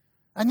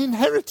 An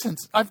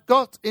inheritance. I've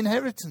got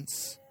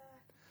inheritance.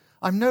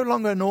 I'm no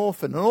longer an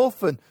orphan. An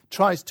orphan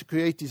tries to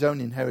create his own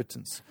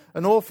inheritance.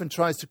 An orphan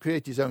tries to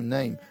create his own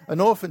name.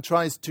 An orphan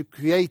tries to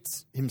create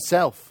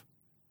himself.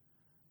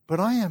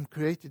 But I am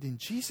created in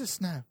Jesus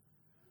now.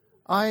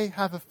 I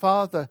have a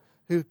Father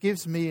who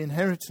gives me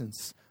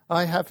inheritance.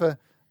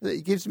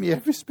 He gives me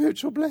every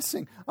spiritual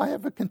blessing. I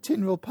have a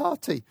continual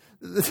party.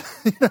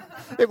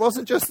 It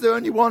wasn't just the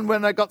only one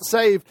when I got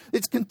saved.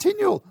 It's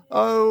continual,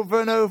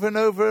 over and over and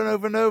over and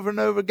over and over and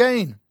over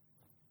again.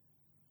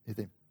 With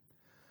him.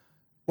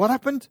 What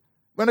happened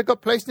when I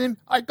got placed in him?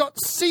 I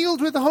got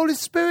sealed with the Holy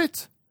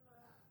Spirit.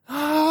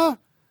 You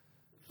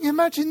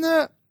imagine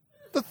that?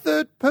 The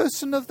third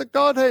person of the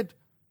Godhead.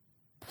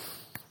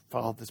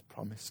 Father's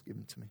promise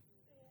given to me.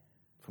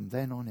 From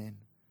then on in,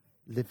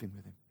 living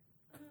with him.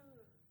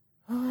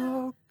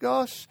 Oh,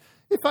 gosh.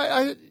 If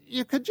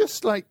you could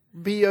just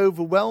be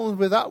overwhelmed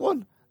with that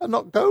one and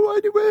not go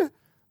anywhere.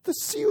 The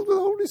seal of the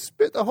Holy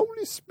Spirit. The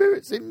Holy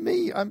Spirit's in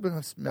me.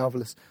 It's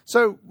marvelous.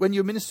 So when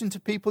you're ministering to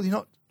people, you're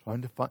not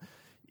trying to find...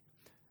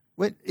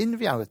 in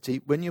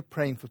reality, when you're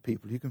praying for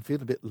people, you can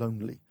feel a bit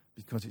lonely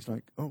because it's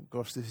like, oh,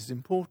 gosh, this is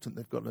important.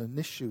 They've got an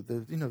issue.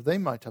 They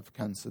might have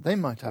cancer. They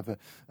might have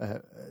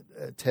a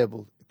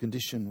terrible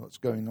condition, what's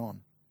going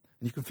on.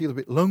 And you can feel a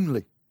bit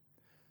lonely.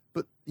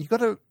 But you've got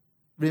to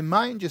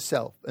remind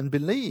yourself and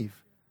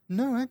believe,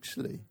 no,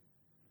 actually,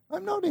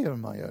 I'm not here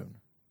on my own.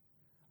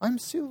 I'm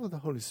sealed with the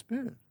Holy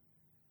Spirit.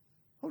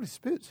 Holy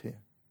Spirit's here.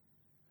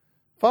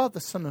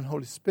 Father, Son, and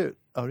Holy Spirit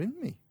are in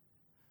me.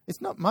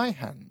 It's not my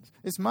hand.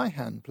 It's my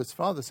hand plus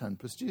Father's hand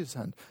plus Jesus'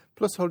 hand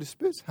plus Holy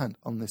Spirit's hand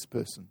on this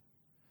person.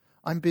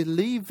 I'm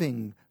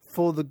believing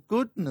for the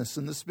goodness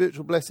and the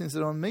spiritual blessings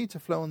that are on me to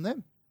flow on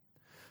them.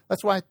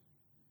 That's why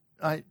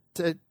I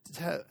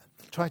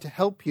try to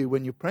help you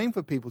when you're praying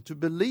for people to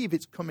believe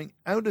it's coming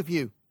out of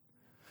you.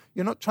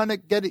 You're not trying to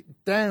get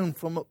it down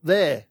from up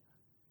there.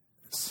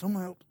 It's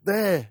somewhere up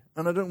there.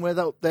 And I don't know where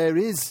that up there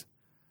is.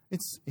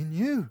 It's in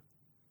you.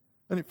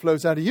 And it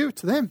flows out of you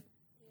to them.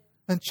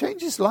 And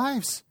changes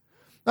lives.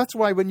 That's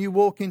why when you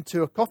walk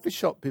into a coffee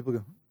shop, people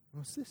go,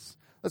 what's this?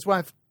 That's why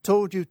I've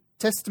told you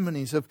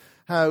testimonies of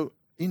how,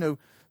 the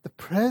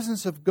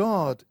presence of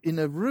God in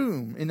a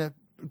room, in a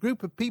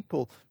group of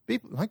people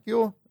like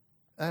your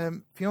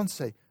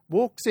fiancé,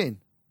 walks in,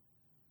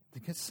 they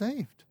get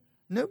saved.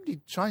 Nobody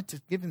tried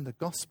to give him the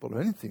gospel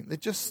or anything.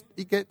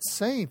 He gets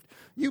saved.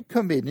 You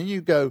come in and you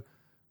go,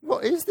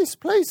 what is this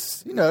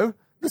place? There's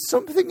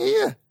something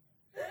here.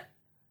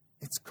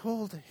 It's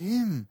called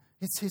him.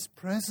 It's his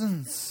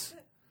presence.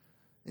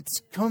 It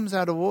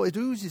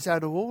oozes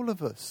out of all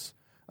of us.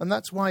 And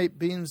that's why it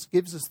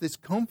gives us this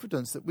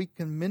confidence that we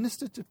can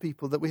minister to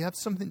people, that we have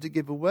something to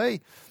give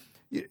away.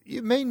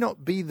 You may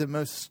not be the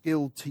most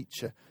skilled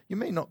teacher. You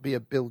may not be a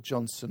Bill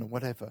Johnson or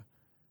whatever.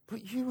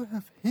 But you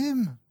have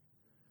him.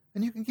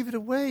 And you can give it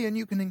away and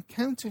you can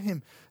encounter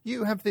him.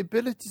 You have the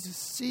ability to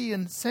see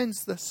and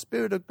sense the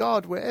Spirit of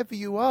God wherever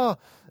you are.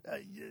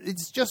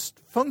 It's just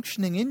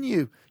functioning in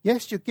you.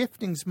 Yes, your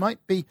giftings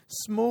might be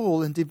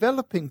small and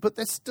developing, but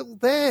they're still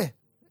there.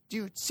 Do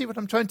you see what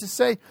I'm trying to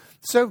say?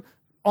 So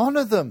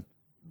honor them.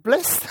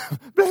 Bless them.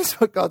 Bless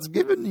what God's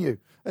given you.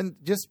 And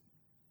just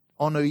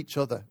honor each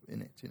other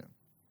in it,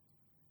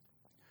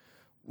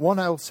 What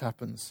else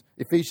happens?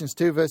 Ephesians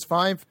 2 verse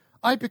 5,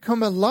 I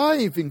become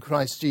alive in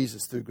Christ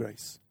Jesus through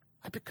grace.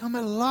 I become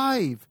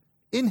alive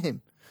in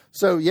him.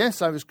 So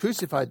yes, I was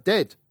crucified,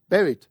 dead,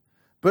 buried,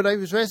 but I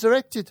was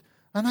resurrected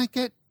and I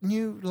get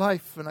new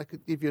life. And I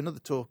could give you another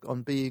talk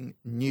on being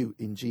new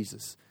in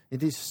Jesus.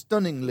 It is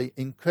stunningly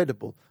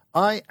incredible.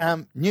 I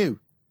am new.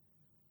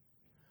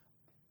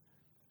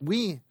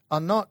 We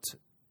are not,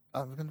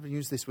 I'm going to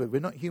use this word,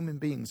 we're not human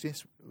beings.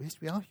 Yes,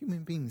 we are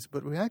human beings,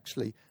 but we're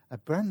actually a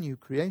brand new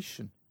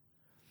creation.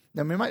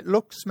 Now, we might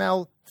look,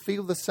 smell,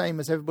 feel the same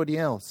as everybody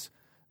else,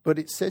 but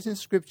it says in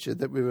Scripture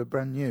that we were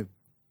brand new.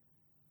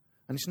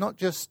 And it's not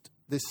just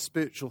this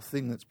spiritual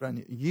thing that's brand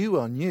new. You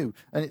are new.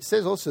 And it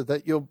says also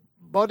that your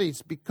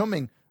body's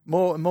becoming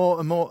more and more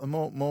and more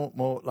and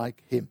more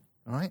like him.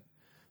 All right?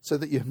 So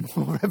that you have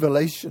more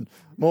revelation,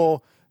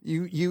 more,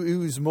 you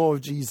ooze more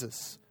of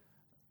Jesus.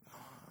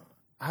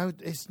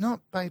 It's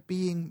not by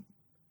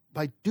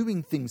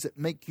doing things that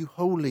make you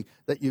holy,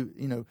 that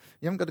you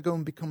haven't got to go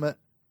and become a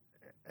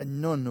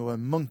nun or a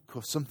monk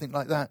or something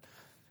like that.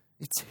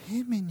 It's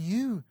him in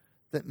you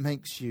that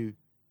makes you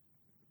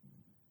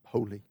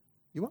holy.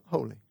 You are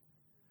holy.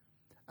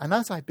 And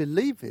as I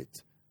believe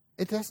it,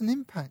 it has an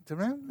impact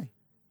around me.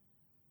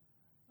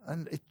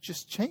 And it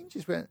just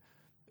changes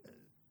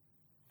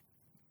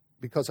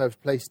because I was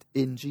placed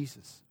in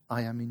Jesus.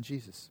 I am in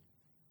Jesus.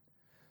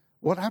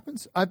 What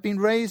happens? I've been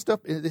raised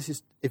up, this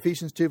is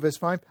Ephesians 2 verse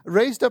 5,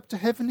 raised up to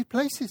heavenly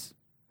places.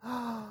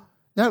 Now,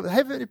 the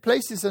heavenly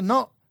places are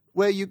not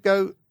where you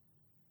go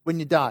when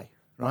you die,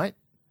 right?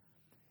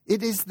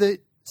 It is the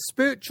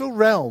spiritual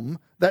realm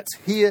that's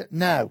here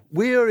now.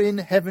 We are in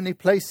heavenly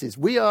places.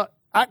 We are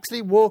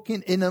actually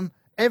walking in them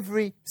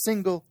every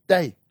single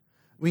day.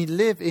 We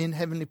live in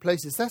heavenly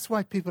places. That's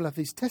why people have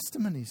these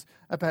testimonies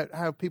about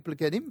how people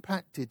get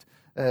impacted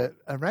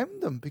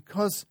around them,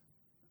 because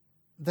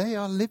they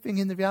are living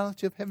in the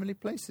reality of heavenly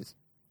places.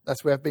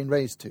 That's where I've been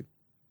raised to.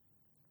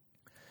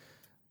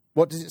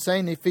 What does it say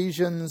in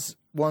Ephesians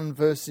 1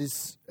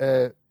 verses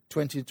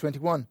 20 to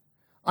 21?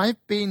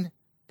 I've been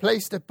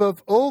placed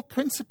above all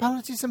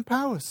principalities and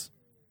powers.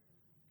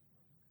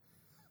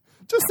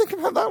 Just think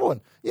about that one.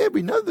 Yeah,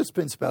 we know there's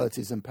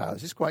principalities and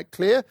powers. It's quite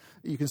clear.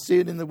 You can see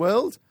it in the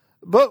world.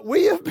 But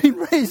we have been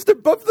raised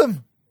above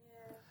them.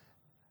 Yeah.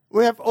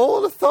 We have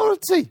all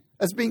authority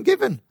has been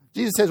given.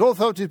 Jesus says, all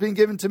authority has been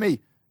given to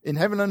me in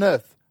heaven and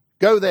earth.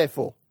 Go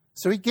therefore.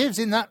 So he gives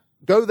in that,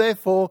 go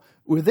therefore.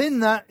 Within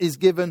that is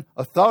given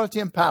authority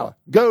and power.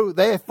 Go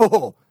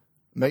therefore.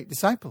 Make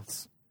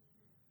disciples.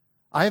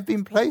 I have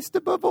been placed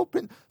above all.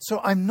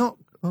 So I'm not,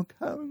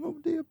 oh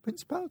dear,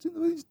 principalities,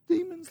 these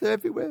demons, they're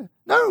everywhere.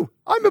 No,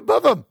 I'm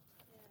above them.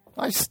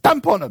 I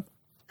stamp on them.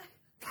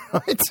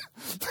 Right?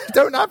 They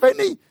don't have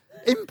any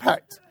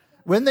impact.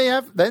 When they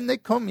have, then they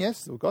come,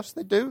 yes, oh gosh,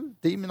 they do.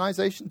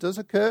 Demonization does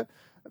occur,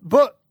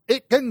 but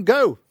it can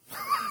go.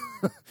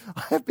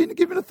 I have been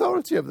given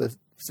authority over the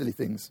silly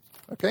things.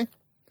 Okay?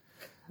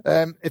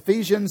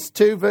 Ephesians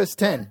 2 verse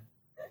 10.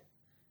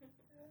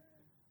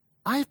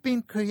 I've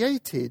been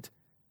created,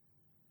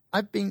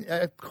 I've been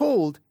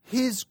called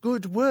his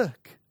good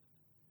work.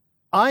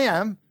 I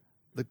am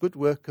the good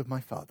work of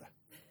my Father.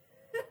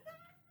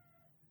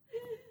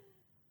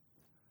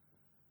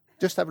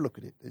 Just have a look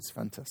at it. It's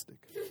fantastic.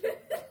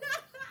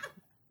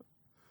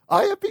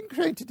 I have been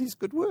created his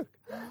good work.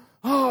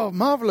 Oh,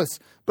 marvelous.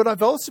 But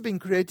I've also been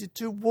created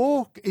to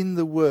walk in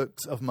the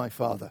works of my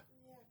Father.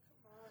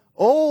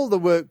 All the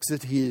works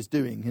that he is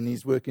doing, and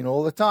he's working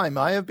all the time,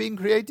 I have been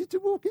created to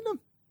walk in them.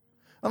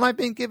 And I've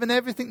been given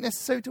everything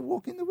necessary to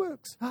walk in the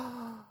works.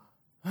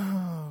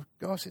 Oh,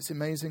 gosh, it's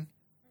amazing.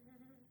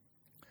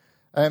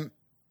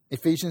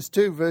 Ephesians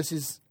 2,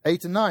 verses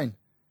 8 and 9.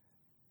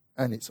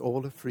 And it's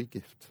all a free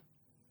gift.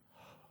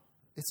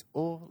 It's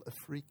all a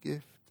free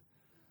gift.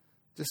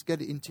 Just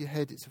get it into your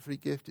head. It's a free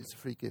gift. It's a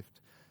free gift.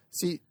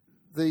 See,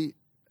 the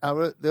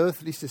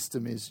earthly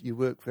system is you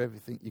work for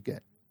everything you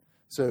get.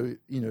 So,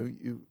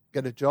 you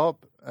get a job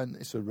and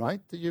it's a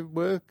right that you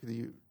work, that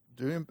you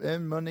do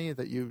earn money,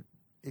 that you,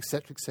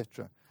 etc.,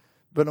 etc.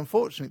 But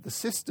unfortunately, the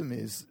system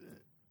is,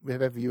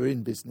 wherever you're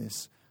in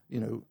business,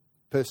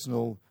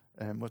 personal,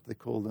 what they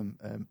call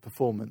them,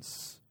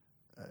 performance.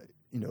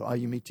 Are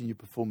you meeting your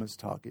performance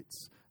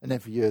targets? And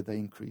every year they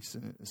increase.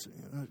 And so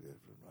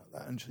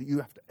you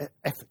have to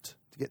effort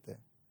to get there.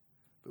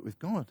 But with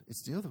God,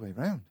 it's the other way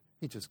around.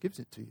 He just gives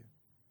it to you.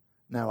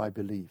 Now I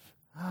believe.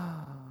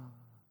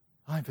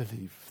 I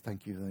believe.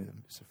 Thank you.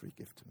 It's a free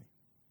gift to me.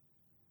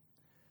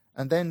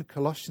 And then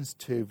Colossians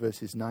 2,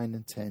 verses 9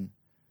 and 10.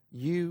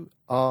 You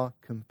are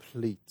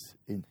complete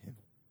in him.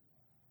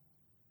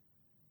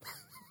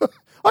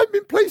 I've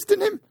been placed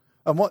in him.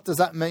 And what does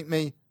that make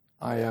me?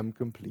 I am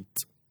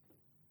complete.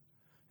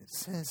 It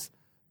says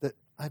that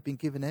I've been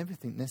given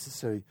everything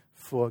necessary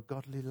for a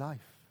godly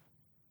life.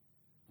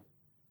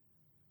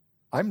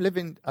 I'm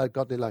living a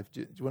godly life.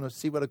 Do you want to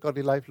see what a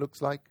godly life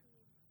looks like?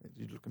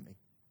 You look at me.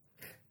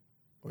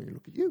 Or you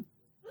look at you.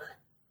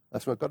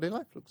 That's what godly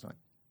life looks like.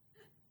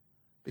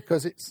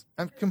 Because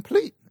I'm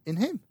complete in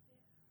him.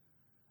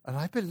 And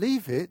I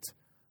believe it.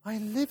 I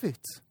live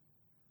it.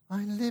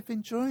 I live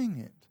enjoying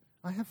it.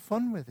 I have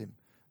fun with him.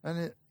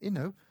 And,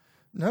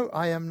 no,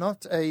 I am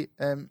not a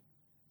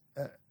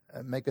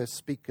mega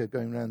speaker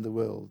going around the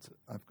world.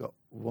 I've got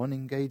one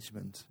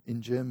engagement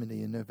in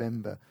Germany in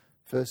November.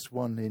 First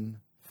one in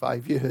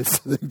 5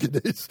 years, I think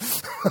it is.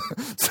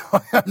 So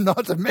I am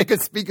not a mega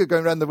speaker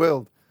going around the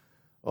world.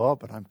 Oh,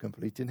 but I'm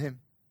complete in him.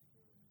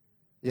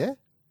 Yeah?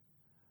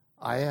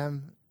 I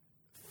am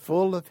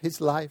full of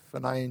his life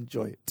and I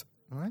enjoy it.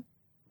 All right?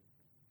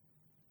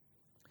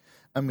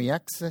 And we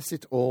access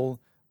it all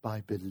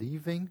by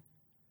believing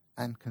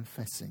and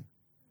confessing.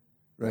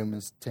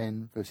 Romans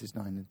 10, verses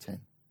 9 and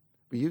 10.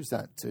 We use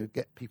that to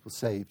get people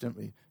saved, don't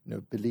we?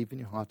 Believe in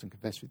your heart and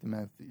confess with your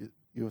mouth that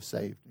you're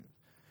saved.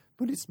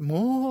 But it's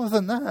more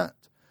than that.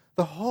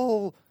 The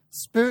whole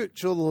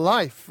spiritual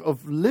life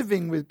of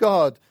living with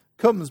God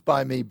comes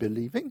by me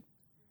believing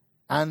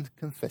and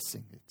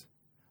confessing it.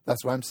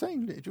 That's why I'm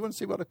saying, do you want to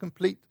see what a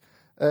complete,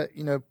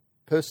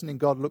 person in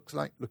God looks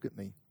like? Look at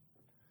me.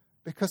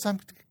 Because I'm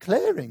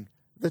declaring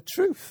the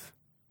truth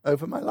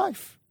over my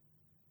life.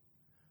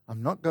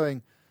 I'm not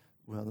going,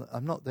 well,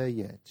 I'm not there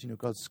yet.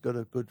 God's got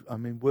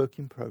I'm in work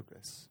in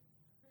progress.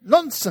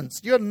 Nonsense.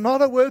 You're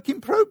not a work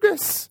in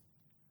progress.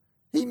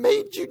 He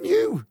made you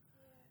new.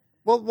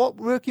 Well, what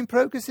work in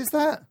progress is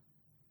that?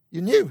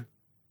 You're new.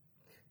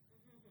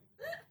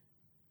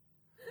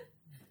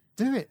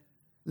 Do it.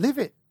 Live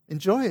it.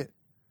 Enjoy it.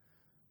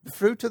 The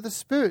fruit of the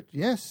Spirit.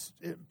 Yes,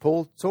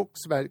 Paul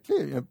talks about it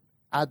clearly.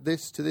 Add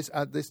this to this,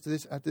 add this to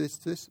this, add this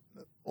to this.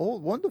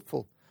 All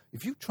wonderful.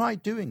 If you try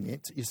doing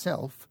it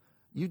yourself,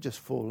 you just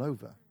fall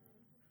over.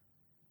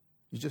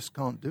 You just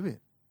can't do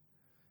it.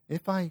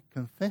 If I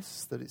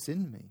confess that it's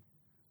in me,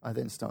 I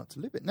then start to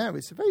live it. Now,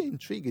 it's a very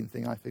intriguing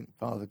thing, I think,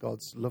 Father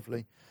God's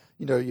lovely.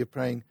 You know, you're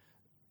praying,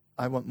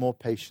 I want more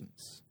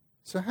patience.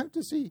 So how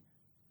does he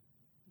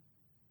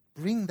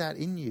bring that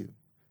in you?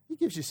 He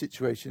gives you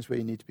situations where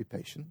you need to be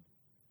patient,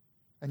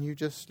 and you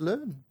just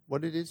learn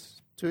what it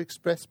is to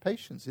express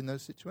patience in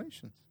those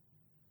situations.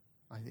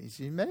 I think he's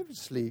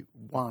immensely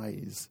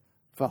wise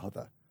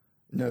Father,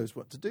 knows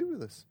what to do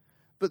with us.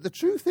 But the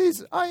truth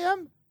is, I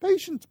am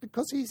patient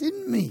because he's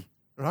in me,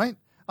 right?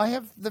 I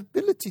have the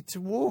ability to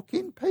walk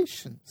in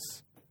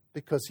patience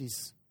because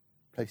he's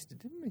placed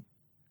it in me.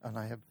 And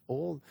I have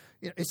all,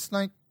 it's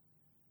like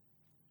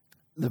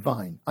the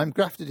vine. I'm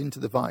grafted into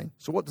the vine.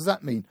 So what does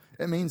that mean?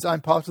 It means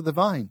I'm part of the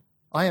vine.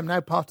 I am now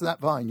part of that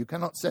vine. You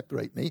cannot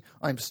separate me.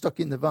 I'm stuck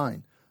in the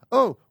vine.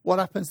 Oh, what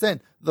happens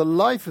then? The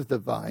life of the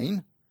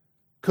vine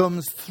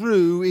comes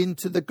through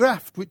into the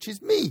graft, which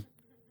is me.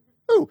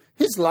 Oh,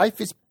 his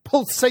life is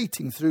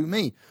pulsating through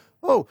me.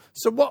 Oh,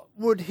 so what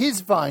would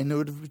his vine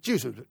would have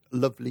produced?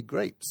 Lovely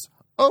grapes.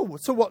 Oh,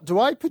 so what do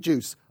I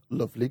produce?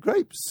 Lovely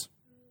grapes.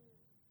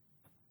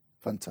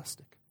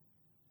 Fantastic.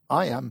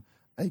 I am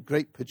a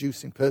grape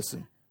producing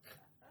person.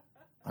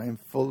 I am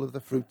full of the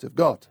fruit of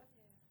God.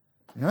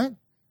 Right?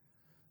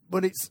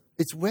 But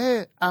it's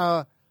where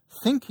our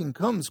thinking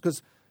comes,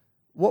 because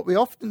what we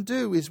often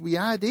do is we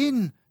add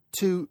in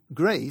to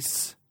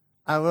grace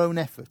our own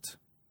effort.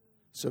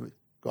 So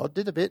God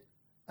did a bit,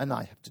 and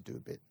I have to do a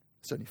bit.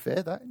 It's only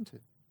fair, that, isn't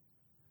it?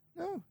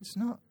 No, it's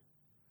not.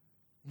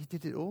 He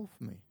did it all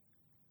for me.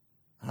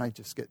 I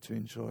just get to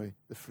enjoy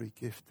the free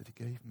gift that he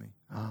gave me.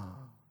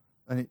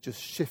 And it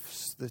just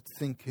shifts the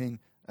thinking,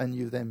 and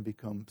you then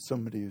become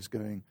somebody who's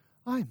going,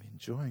 I'm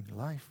enjoying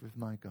life with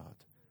my God.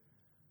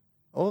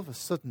 All of a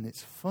sudden,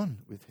 it's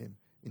fun with him,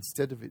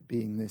 instead of it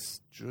being this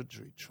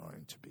drudgery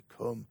trying to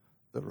become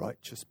the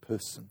righteous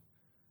person.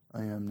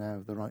 I am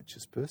now the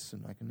righteous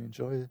person. I can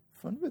enjoy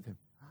fun with him.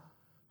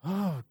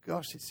 Oh,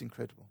 gosh, it's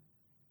incredible.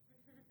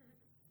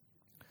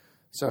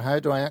 So how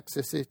do I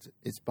access it?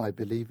 It's by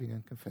believing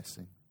and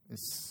confessing.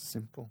 It's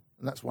simple.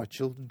 And that's why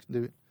children can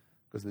do it,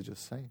 because they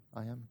just say,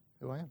 I am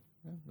who I am.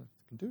 Yeah, they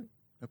can do it,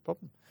 no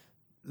problem.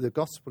 The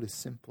gospel is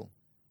simple.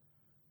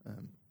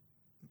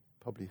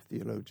 Probably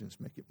theologians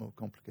make it more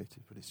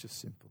complicated, but it's just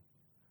simple.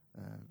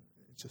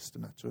 It's just a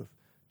matter of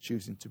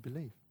choosing to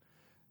believe.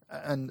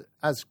 And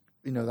as,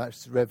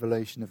 that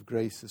revelation of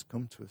grace has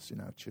come to us in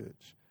our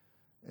church,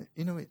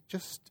 it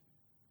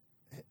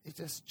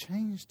just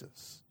changed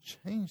us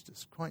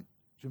quite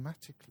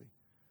dramatically,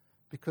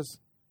 because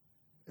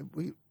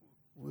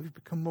we've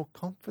become more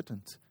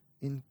confident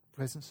in the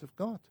presence of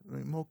God.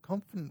 We're more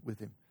confident with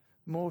him,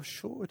 more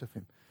assured of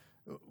him.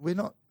 We're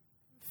not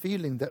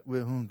feeling that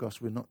we're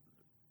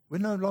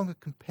no longer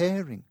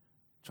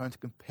trying to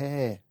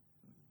compare.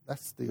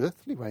 That's the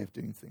earthly way of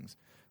doing things.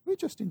 We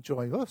just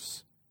enjoy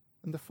us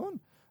and the fun.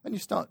 And you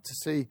start to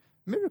see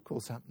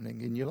miracles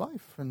happening in your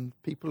life and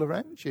people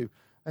around you.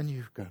 And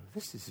you go,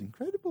 this is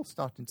incredible,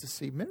 starting to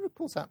see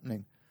miracles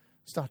happening,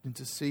 starting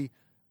to see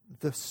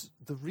the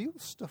real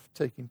stuff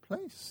taking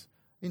place,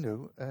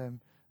 And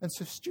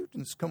so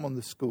students come on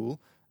the school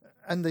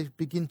and they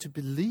begin to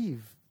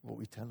believe what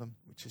we tell them,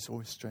 which is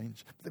always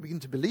strange. But they begin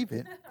to believe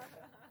it.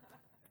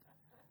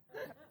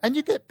 And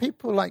you get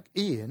people like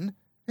Ian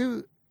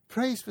who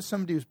prays for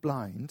somebody who's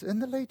blind,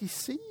 and the lady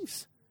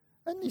sees.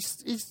 And he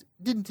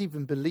didn't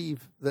even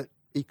believe that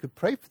he could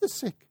pray for the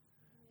sick.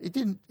 He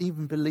didn't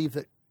even believe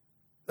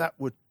that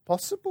would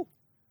possible.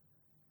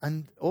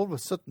 And all of a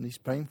sudden he's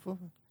praying for,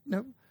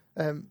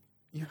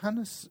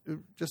 Johannes,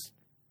 who just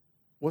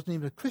wasn't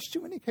even a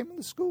Christian when he came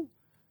into school,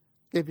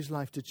 gave his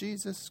life to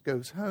Jesus,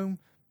 goes home,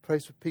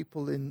 prays for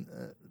people the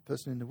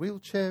person in the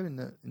wheelchair in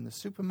the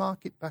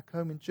supermarket back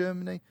home in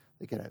Germany.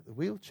 They get out of the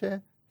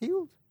wheelchair,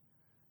 healed.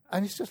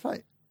 And it's just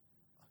like,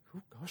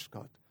 oh gosh,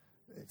 God,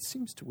 it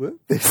seems to work,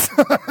 this.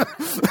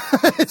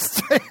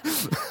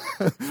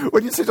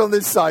 When you sit on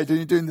this side and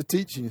you're doing the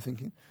teaching, you're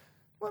thinking,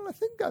 well, I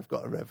think I've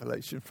got a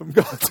revelation from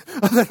God.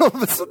 And then all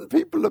of a sudden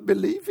people are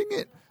believing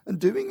it and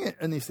doing it.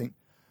 And you think,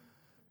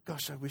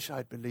 gosh, I wish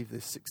I'd believed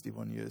this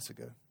 61 years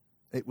ago.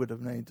 It would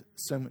have made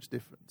so much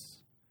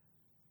difference.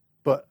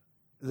 But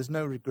there's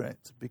no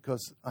regret,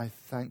 because I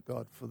thank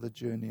God for the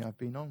journey I've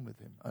been on with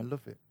him. I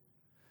love it.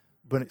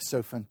 But it's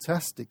so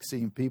fantastic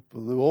seeing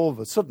people who all of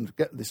a sudden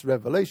get this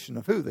revelation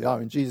of who they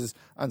are in Jesus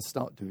and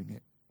start doing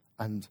it.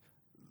 And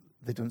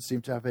they don't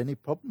seem to have any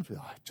problems with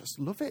it. I just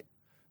love it.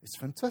 It's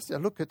fantastic. I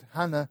look at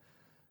Hannah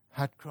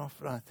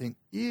Hadcroft and I think,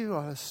 you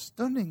are a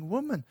stunning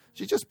woman.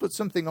 She just put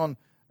something on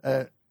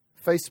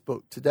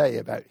Facebook today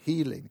about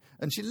healing.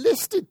 And she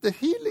listed the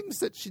healings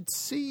that she'd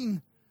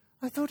seen.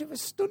 I thought it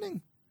was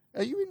stunning.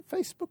 Are you in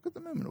Facebook at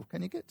the moment, or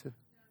can you get to?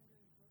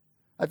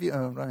 Have you?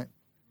 Oh, right.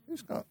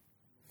 Who's got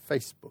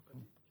Facebook?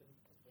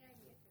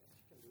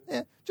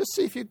 Yeah, just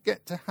see if you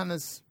get to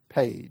Hannah's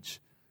page,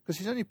 because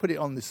she's only put it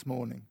on this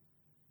morning.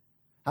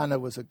 Hannah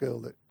was a girl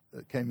that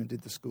came and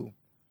did the school.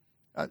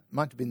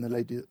 Might have been the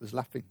lady that was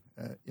laughing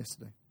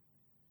yesterday.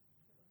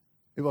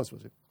 It was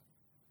it?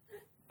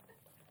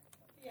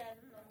 Yeah,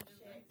 the mum shit.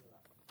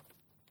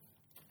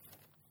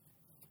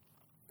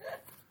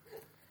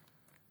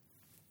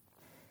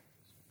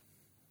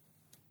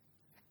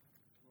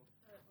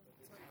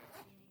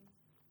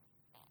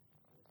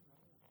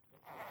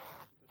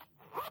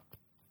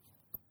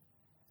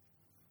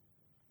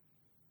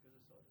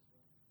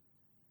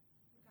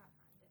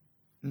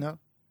 No?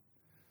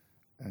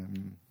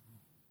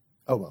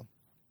 Oh, well.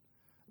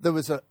 There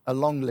was a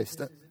long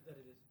list.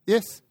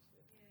 Yes?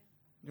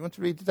 You want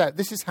to read it out?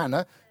 This is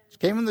Hannah. She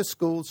came from the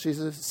school. She's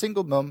a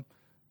single mum.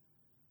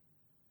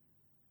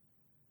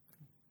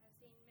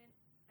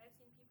 I've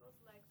seen people's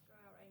legs grow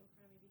out right in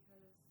front of me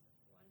because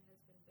one has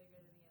been bigger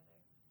than the other.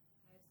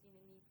 I've seen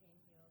a knee pain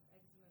heal,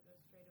 eczema go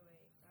straight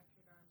away,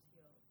 fractured arms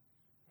healed.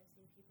 I've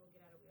seen people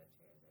get out of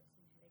wheelchairs. I've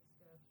seen headaches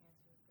go,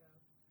 cancers go,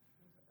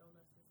 mental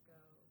illnesses go,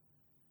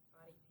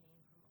 body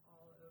pain from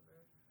all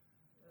over,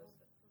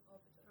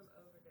 from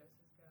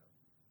overdoses go.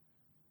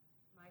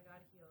 My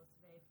God heals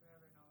today,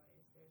 forever, and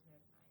always. There's no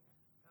denying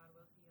it. God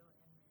will heal and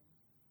mend.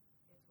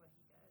 It's what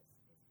He does.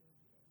 It's who He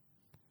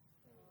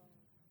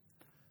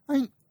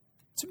is.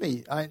 To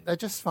me, I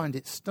just find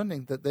it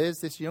stunning that there's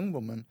this young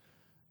woman,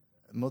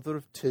 a mother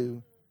of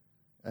two.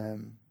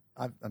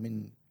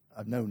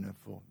 I've known her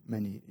for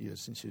many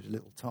years since she was a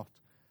little tot.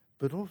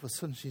 But all of a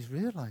sudden she's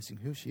realizing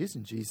who she is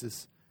in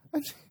Jesus.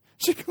 And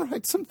she can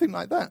write something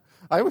like that.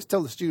 I always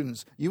tell the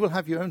students, you will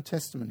have your own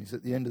testimonies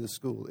at the end of the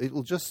school. It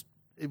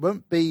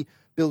won't be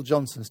Bill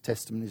Johnson's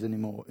testimonies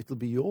anymore. It'll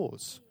be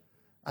yours.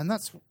 And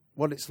that's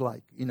what it's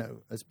like,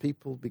 as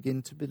people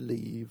begin to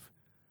believe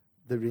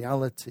the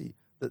reality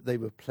that they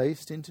were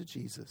placed into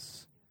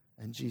Jesus,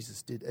 and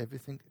Jesus did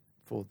everything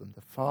for them.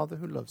 The Father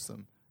who loves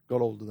them got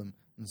hold of them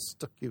and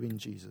stuck you in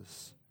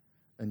Jesus.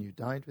 And you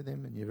died with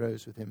Him and you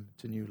rose with Him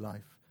to new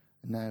life.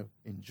 And now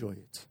enjoy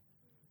it.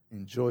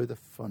 Enjoy the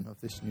fun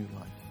of this new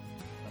life.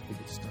 I think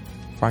it's stunning.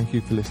 Thank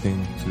you for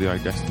listening to the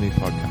iDestiny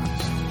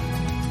podcast.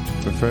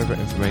 For further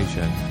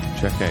information,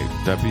 check out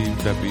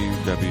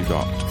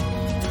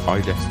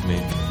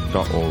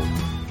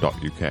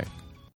www.idestiny.org.uk.